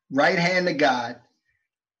 right hand to God,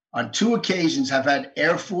 on 2 occasions I've had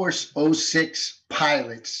Air Force 06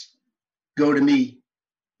 pilots go to me.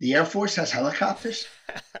 The Air Force has helicopters?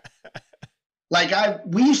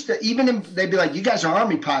 We used to, they'd be like, you guys are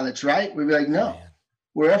Army pilots, right? We'd be like, no,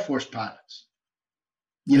 we're Air Force pilots.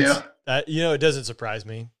 It doesn't surprise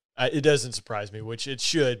me. It doesn't surprise me, which it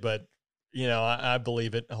should, but I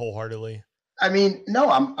believe it wholeheartedly. I mean, no,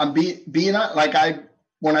 I'm being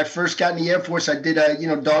when I first got in the Air Force, I did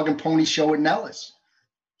a, dog and pony show at Nellis.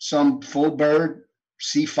 Some full bird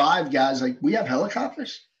C5 guys, we have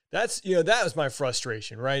helicopters. That's, that was my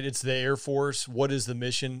frustration, right? It's the Air Force. What is the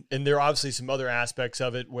mission? And there are obviously some other aspects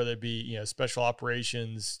of it, whether it be, special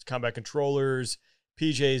operations, combat controllers,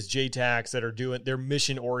 PJs, JTACs that are they're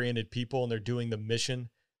mission-oriented people, and they're doing the mission,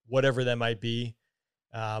 whatever that might be.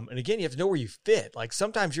 And again, you have to know where you fit. Like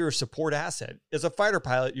sometimes you're a support asset. As a fighter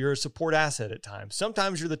pilot, you're a support asset at times.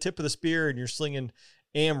 Sometimes you're the tip of the spear and you're slinging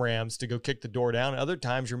AMRAAMs to go kick the door down. Other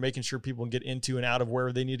times you're making sure people can get into and out of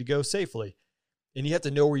wherever they need to go safely. And you have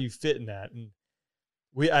to know where you fit in that. And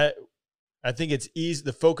I think it's easy.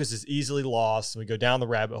 The focus is easily lost. And we go down the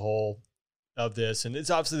rabbit hole of this. And it's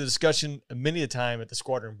obviously the discussion many a time at the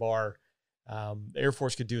squadron bar. The Air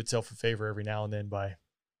Force could do itself a favor every now and then by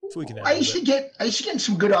tweaking that. I used to get in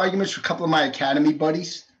some good arguments with a couple of my academy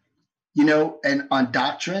buddies, and on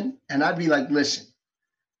doctrine. And I'd be like, listen,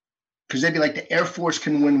 because they'd be like, the Air Force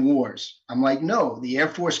can win wars. I'm like, no, the Air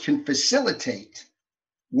Force can facilitate.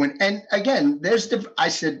 And again, I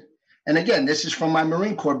said, and again, this is from my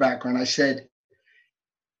Marine Corps background. I said,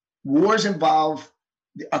 wars involve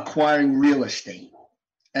acquiring real estate,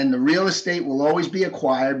 and the real estate will always be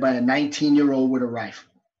acquired by a 19-year-old with a rifle.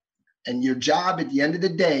 And your job at the end of the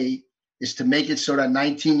day is to make it so that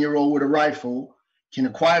 19-year-old with a rifle can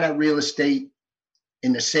acquire that real estate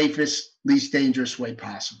in the safest, least dangerous way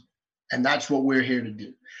possible. And that's what we're here to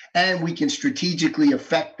do. And we can strategically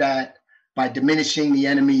affect that by diminishing the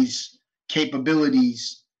enemy's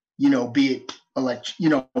capabilities, be it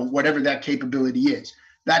whatever that capability is.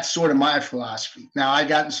 That's sort of my philosophy. Now, I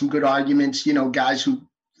got in some good arguments, guys who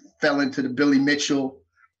fell into the Billy Mitchell,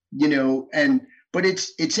 but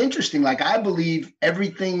it's interesting. I believe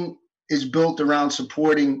everything is built around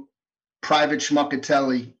supporting Private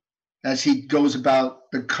Schmuckatelli as he goes about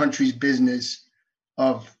the country's business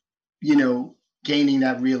of, gaining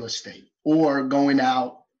that real estate or going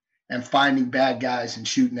out and finding bad guys and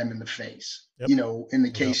shooting them in the face, yep. In the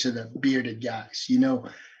case of the bearded guys,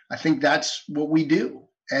 I think that's what we do.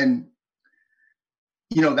 And,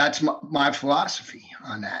 that's my philosophy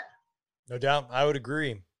on that. No doubt. I would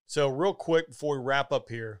agree. So real quick before we wrap up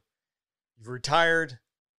here, you've retired.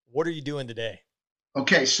 What are you doing today?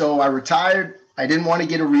 Okay. So I retired. I didn't want to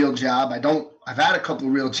get a real job. I've had a couple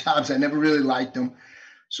of real jobs. I never really liked them.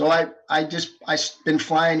 So I've been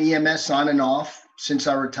flying EMS on and off since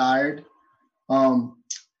I retired.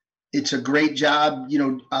 It's a great job.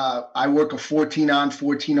 I work a 14 on,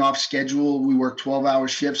 14 off schedule. We work 12-hour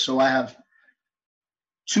shifts. So I have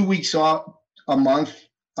 2 weeks off a month,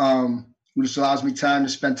 which allows me time to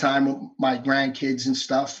spend time with my grandkids and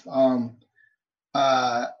stuff.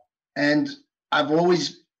 And I've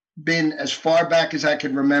always been, as far back as I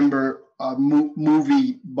can remember, a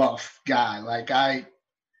movie buff guy. Like I,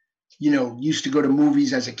 used to go to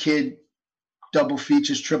movies as a kid, double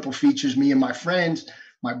features, triple features, me and my friends,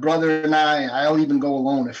 my brother and I'll even go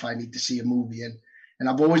alone if I need to see a movie. And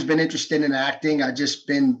I've always been interested in acting. And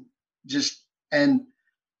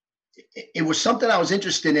it was something I was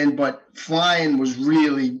interested in, but flying was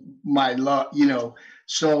really my love,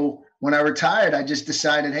 So when I retired, I just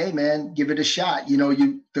decided, hey man, give it a shot.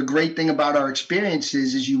 The great thing about our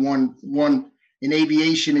experiences is one in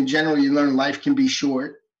aviation in general, you learn life can be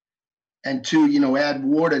short. And two, add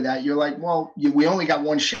war to that. You're like, well, we only got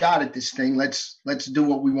one shot at this thing. Let's do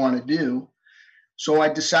what we want to do. So I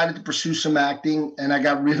decided to pursue some acting, and I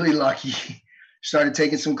got really lucky. Started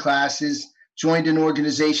taking some classes, joined an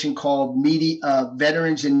organization called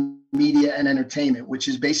Veterans in Media and Entertainment, which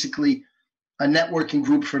is basically a networking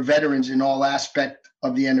group for veterans in all aspects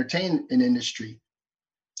of the entertainment industry.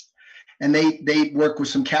 And they work with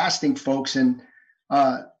some casting folks in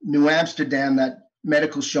New Amsterdam. That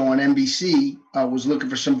medical show on NBC was looking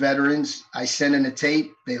for some veterans. I sent in a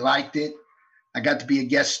tape. They liked it. I got to be a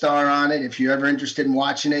guest star on it. If you're ever interested in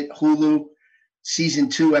watching it, Hulu, season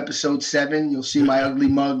 2, episode 7, you'll see my ugly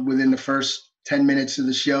mug within the first 10 minutes of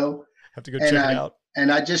the show. Have to go check it out.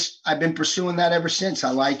 And I've been pursuing that ever since.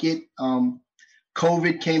 I like it.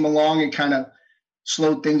 COVID came along and kind of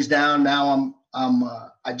slowed things down. Now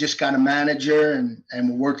I just got a manager and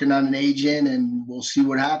we're working on an agent, and we'll see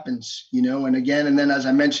what happens, and then as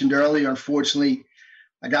I mentioned earlier, unfortunately,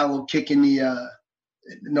 I got a little kick in the,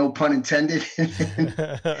 no pun intended,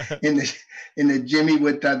 in the Jimmy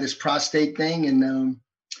with this prostate thing, and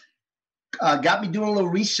got me doing a little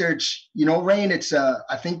research. Rain, it's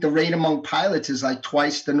I think the rate among pilots is like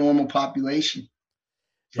twice the normal population.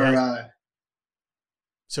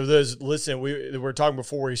 So listen, we were talking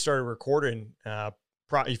before we started recording,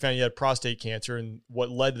 you found you had prostate cancer, and what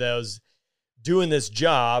led to that was doing this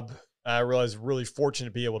job. I realized really fortunate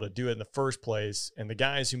to be able to do it in the first place. And the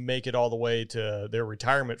guys who make it all the way to their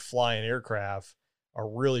retirement flying aircraft are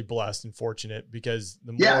really blessed and fortunate, because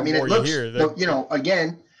the more you hear,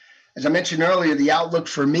 again, as I mentioned earlier, the outlook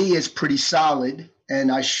for me is pretty solid,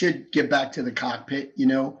 and I should get back to the cockpit,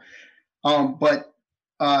 but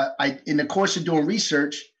in the course of doing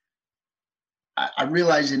research, I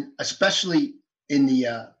realized, especially in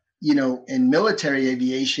the, in military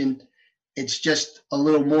aviation, it's just a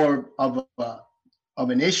little more of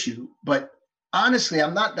an issue. But honestly,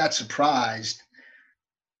 I'm not that surprised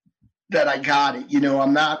that I got it.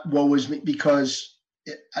 I'm not because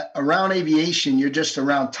around aviation, you're just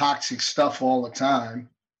around toxic stuff all the time.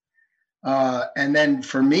 And then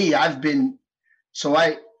for me, I'm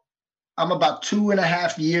about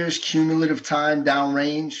 2.5 years cumulative time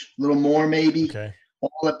downrange, a little more maybe. Okay.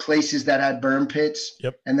 All at places that had burn pits.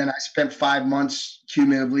 Yep. And then I spent 5 months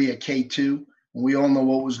cumulatively at K2, and we all know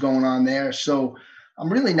what was going on there. So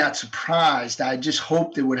I'm really not surprised. I just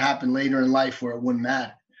hoped it would happen later in life where it wouldn't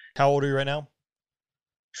matter. How old are you right now?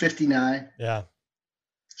 59. Yeah.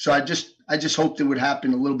 So I just hoped it would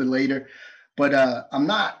happen a little bit later, but I'm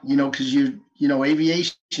not, because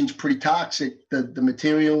aviation's pretty toxic. The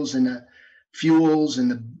materials and the fuels and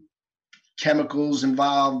the chemicals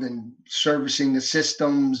involved in servicing the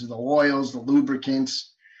systems, the oils, the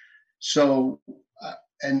lubricants. So,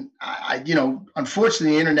 and I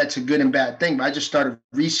unfortunately, the internet's a good and bad thing, but I just started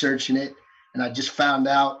researching it, and I just found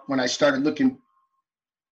out when I started looking,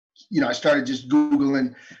 I started just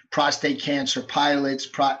Googling prostate cancer pilots,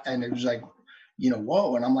 and it was like,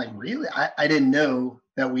 whoa. And I'm like, really? I didn't know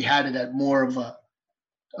that we had it at more of a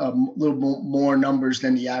little more numbers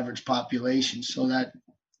than the average population. So that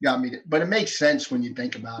got me but it makes sense when you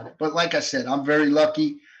think about it. But like I said, I'm very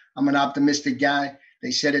lucky. I'm an optimistic guy. They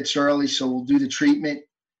said it's early, so we'll do the treatment.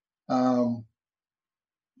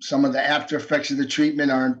 Some of the after effects of the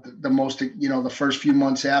treatment aren't the most, the first few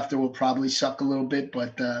months after will probably suck a little bit,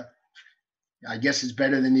 but I guess it's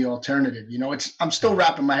better than the alternative. I'm still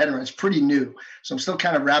wrapping my head around. It's pretty new. So I'm still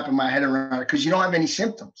kind of wrapping my head around it, because you don't have any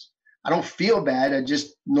symptoms. I don't feel bad. I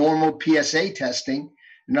just normal PSA testing.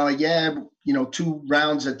 And they're like, yeah, 2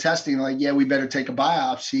 rounds of testing. They're like, yeah, we better take a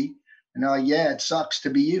biopsy. And they're like, yeah, it sucks to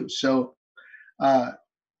be you. So, but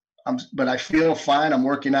I feel fine. I'm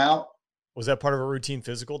working out. Was that part of a routine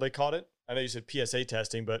physical? They caught it I know you said PSA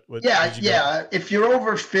testing, but what, Yeah, yeah. If you're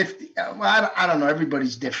over 50, well, I don't know.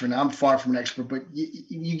 Everybody's different. I'm far from an expert, but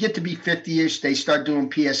you get to be 50-ish, they start doing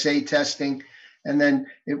PSA testing. And then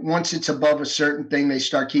once it's above a certain thing, they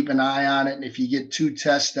start keeping an eye on it. And if you get 2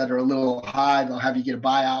 tests that are a little high, they'll have you get a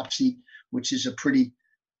biopsy, which is a pretty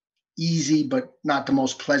easy, but not the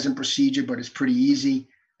most pleasant procedure, but it's pretty easy.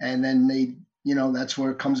 And then they, that's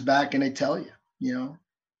where it comes back and they tell you,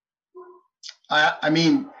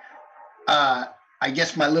 I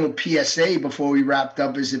guess my little PSA before we wrapped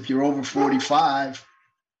up is if you're over 45,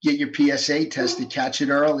 get your PSA tested, catch it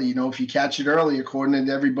early. If you catch it early, according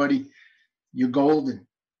to everybody, you're golden.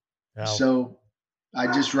 Wow. So I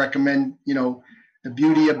just recommend, the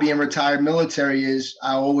beauty of being retired military is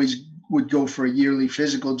I always would go for a yearly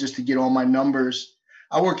physical just to get all my numbers.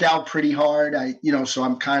 I work out pretty hard. So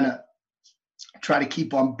I'm kind of try to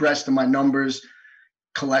keep on abreast of my numbers,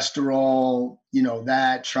 cholesterol,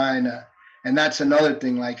 and that's another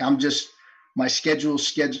thing. Like my schedule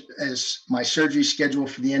as my surgery schedule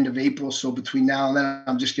for the end of April. So between now and then,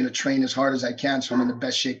 I'm just going to train as hard as I can. So I'm in the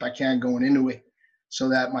best shape I can going into it so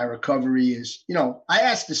that my recovery is, I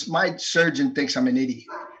asked this, my surgeon thinks I'm an idiot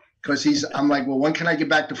because I'm like, well, when can I get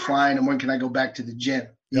back to flying and when can I go back to the gym?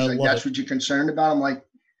 He's like, that's what you're concerned about? I'm like,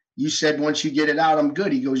 you said once you get it out, I'm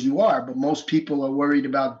good. He goes, you are, but most people are worried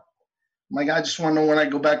about, I'm like, I just want to know when I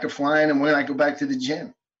go back to flying and when I go back to the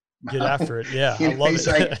gym. Get after it. Yeah. I love he's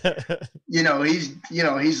it. Like,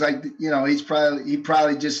 he's like, he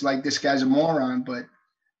probably just like, this guy's a moron, but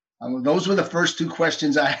those were the first 2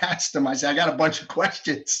 questions I asked him. I said, I got a bunch of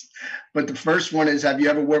questions, but the first one is, have you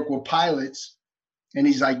ever worked with pilots? And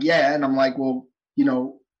he's like, yeah. And I'm like, well,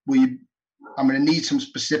 I'm going to need some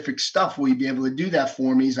specific stuff. Will you be able to do that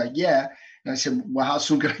for me? He's like, yeah. And I said, well, how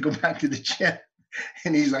soon can I go back to the gym?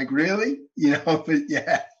 And he's like, really? But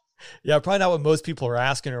yeah. Yeah, probably not what most people are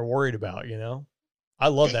asking or worried about, I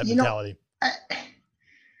love that mentality.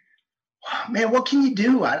 Man, what can you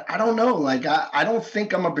do? I don't know. Like, I don't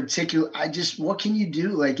think I'm what can you do?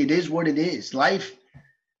 Like, it is what it is. Life,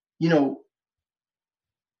 man,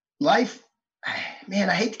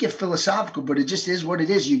 I hate to get philosophical, but it just is what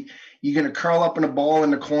it is. You're going to curl up in a ball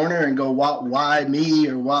in the corner and go, why me?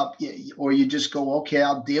 Or you just go, okay,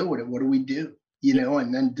 I'll deal with it. What do we do?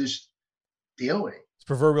 And then just deal with it. It's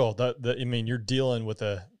proverbial. You're dealing with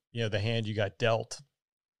the hand you got dealt,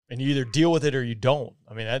 and you either deal with it or you don't.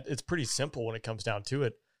 It's pretty simple when it comes down to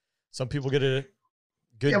it. Some people get a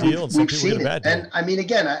good deal and some people get a bad deal.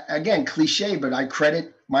 And again, cliche, but I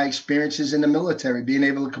credit my experiences in the military, being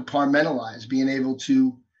able to compartmentalize, being able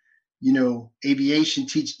to, aviation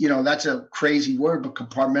teach, that's a crazy word, but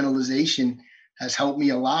compartmentalization has helped me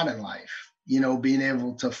a lot in life, being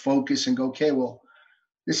able to focus and go, okay, well,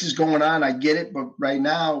 this is going on. I get it. But right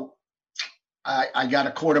now I got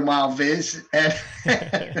a quarter-mile viz and,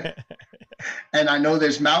 and I know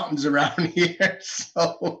there's mountains around here.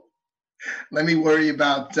 So let me worry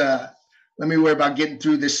about getting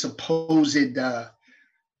through this supposed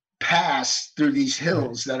pass through these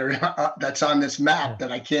hills that's on this map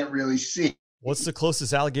that I can't really see. What's the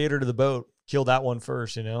closest alligator to the boat? Kill that one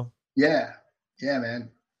first, Yeah. Yeah,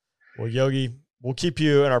 man. Well, Yogi, we'll keep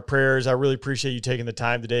you in our prayers. I really appreciate you taking the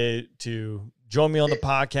time today to join me on the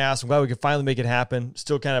podcast. I'm glad we could finally make it happen.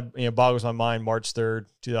 Still kind of boggles my mind, March 3rd,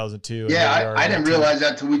 2002. Yeah, I didn't realize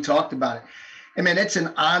that till we talked about it. I mean, it's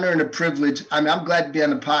an honor and a privilege. I'm glad to be on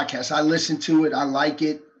the podcast. I listen to it. I like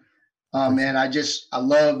it. Man, I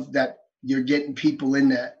love that you're getting people in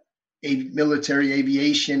the military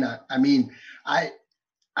aviation.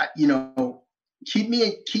 Keep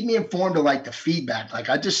me informed of like the feedback. Like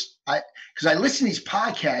because I listen to these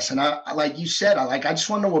podcasts and I like you said, I just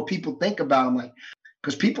want to know what people think about them. Like,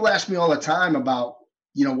 because people ask me all the time about,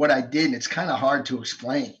 what I did, and it's kind of hard to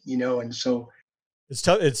explain, and so it's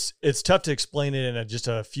tough. It's tough to explain it in just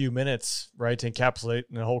a few minutes, right? To encapsulate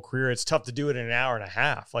in a whole career. It's tough to do it in an hour and a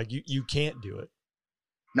half. Like you can't do it.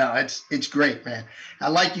 No, it's great, man. I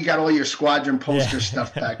like you got all your squadron poster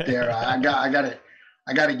stuff back there. I gotta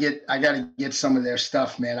get some of their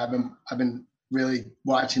stuff, man. I've been really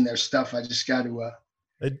watching their stuff. I just got to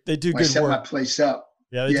they do good set work. My place up.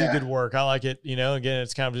 Yeah, they do good work. I like it. Again,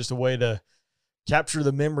 it's kind of just a way to capture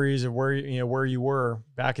the memories of where you were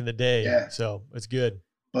back in the day. Yeah. So it's good.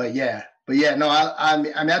 But yeah, no, I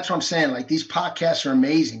mean that's what I'm saying. Like, these podcasts are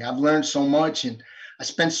amazing. I've learned so much, and I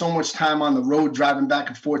spend so much time on the road driving back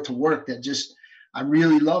and forth to work that I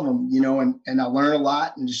really love them, and I learn a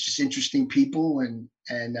lot, and it's just interesting people, and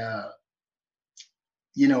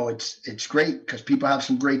it's great because people have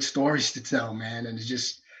some great stories to tell, man. And it's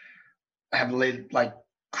just, I have like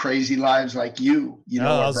crazy lives like you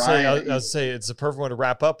know. I'll say it's the perfect one to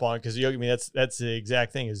wrap up on, because Yogi, I mean, that's the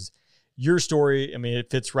exact thing. Is your story, I mean, it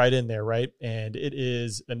fits right in there, right? And it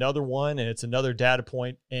is another one, and it's another data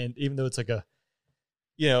point. And even though it's like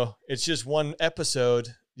it's just one episode,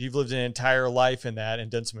 you've lived an entire life in that and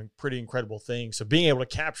done some pretty incredible things. So being able to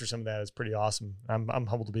capture some of that is pretty awesome. I'm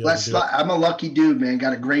humbled to be able to do it. I'm a lucky dude, man.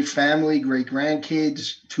 Got a great family, great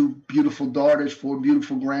grandkids, 2 beautiful daughters, 4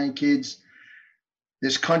 beautiful grandkids.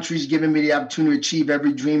 This country's given me the opportunity to achieve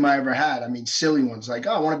every dream I ever had. I mean, silly ones like,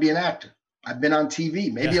 oh, I want to be an actor. I've been on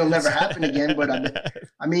TV. Maybe it'll never happen again, but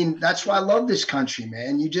I mean, that's why I love this country,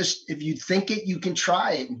 man. If you think it, you can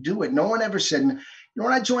try it and do it. No one ever said, you know,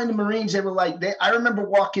 when I joined the Marines, they were like, I remember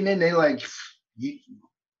walking in, they like,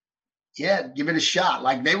 yeah, give it a shot.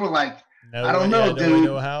 Like they were like, I don't know, dude.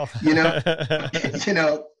 Know how. You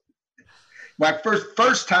know, my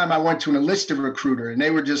first time I went to an enlisted recruiter, and they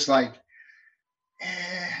were just like,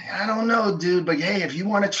 I don't know, dude, but hey, if you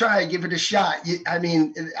want to try it, give it a shot. I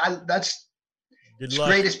mean, that's the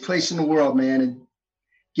greatest place in the world, man. And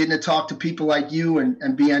getting to talk to people like you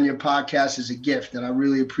and be on your podcast is a gift, and I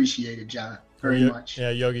really appreciate it, John, very much.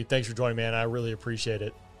 Yeah, Yogi, thanks for joining, man. I really appreciate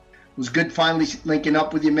it. It was good finally linking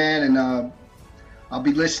up with you, man, and I'll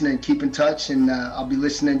be listening. Keep in touch, and I'll be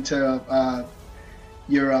listening to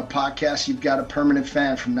your podcast. You've got a permanent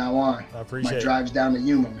fan from now on. I appreciate it. My drive's down to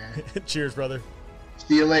Yuma, man. Cheers, brother.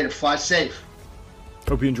 See you later. Fly safe.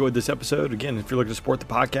 Hope you enjoyed this episode. Again, if you're looking to support the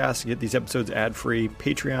podcast, get these episodes ad-free,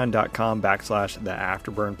 patreon.com/the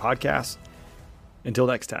Afterburn Podcast. Until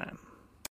next time.